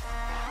 Jim?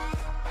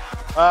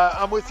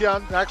 I'm with you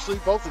on actually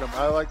both of them.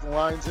 I like the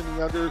Lions in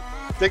the under.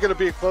 They're going to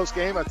be a close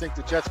game. I think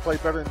the Jets play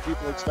better than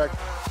people expect,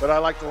 but I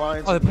like the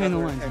Lions. Oh, they're playing the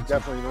Lions. And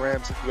definitely the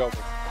Rams at the over.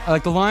 I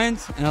like the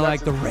Lions, and I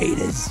like the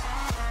Raiders.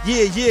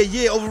 Yeah.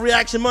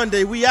 Overreaction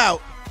Monday. We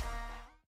out.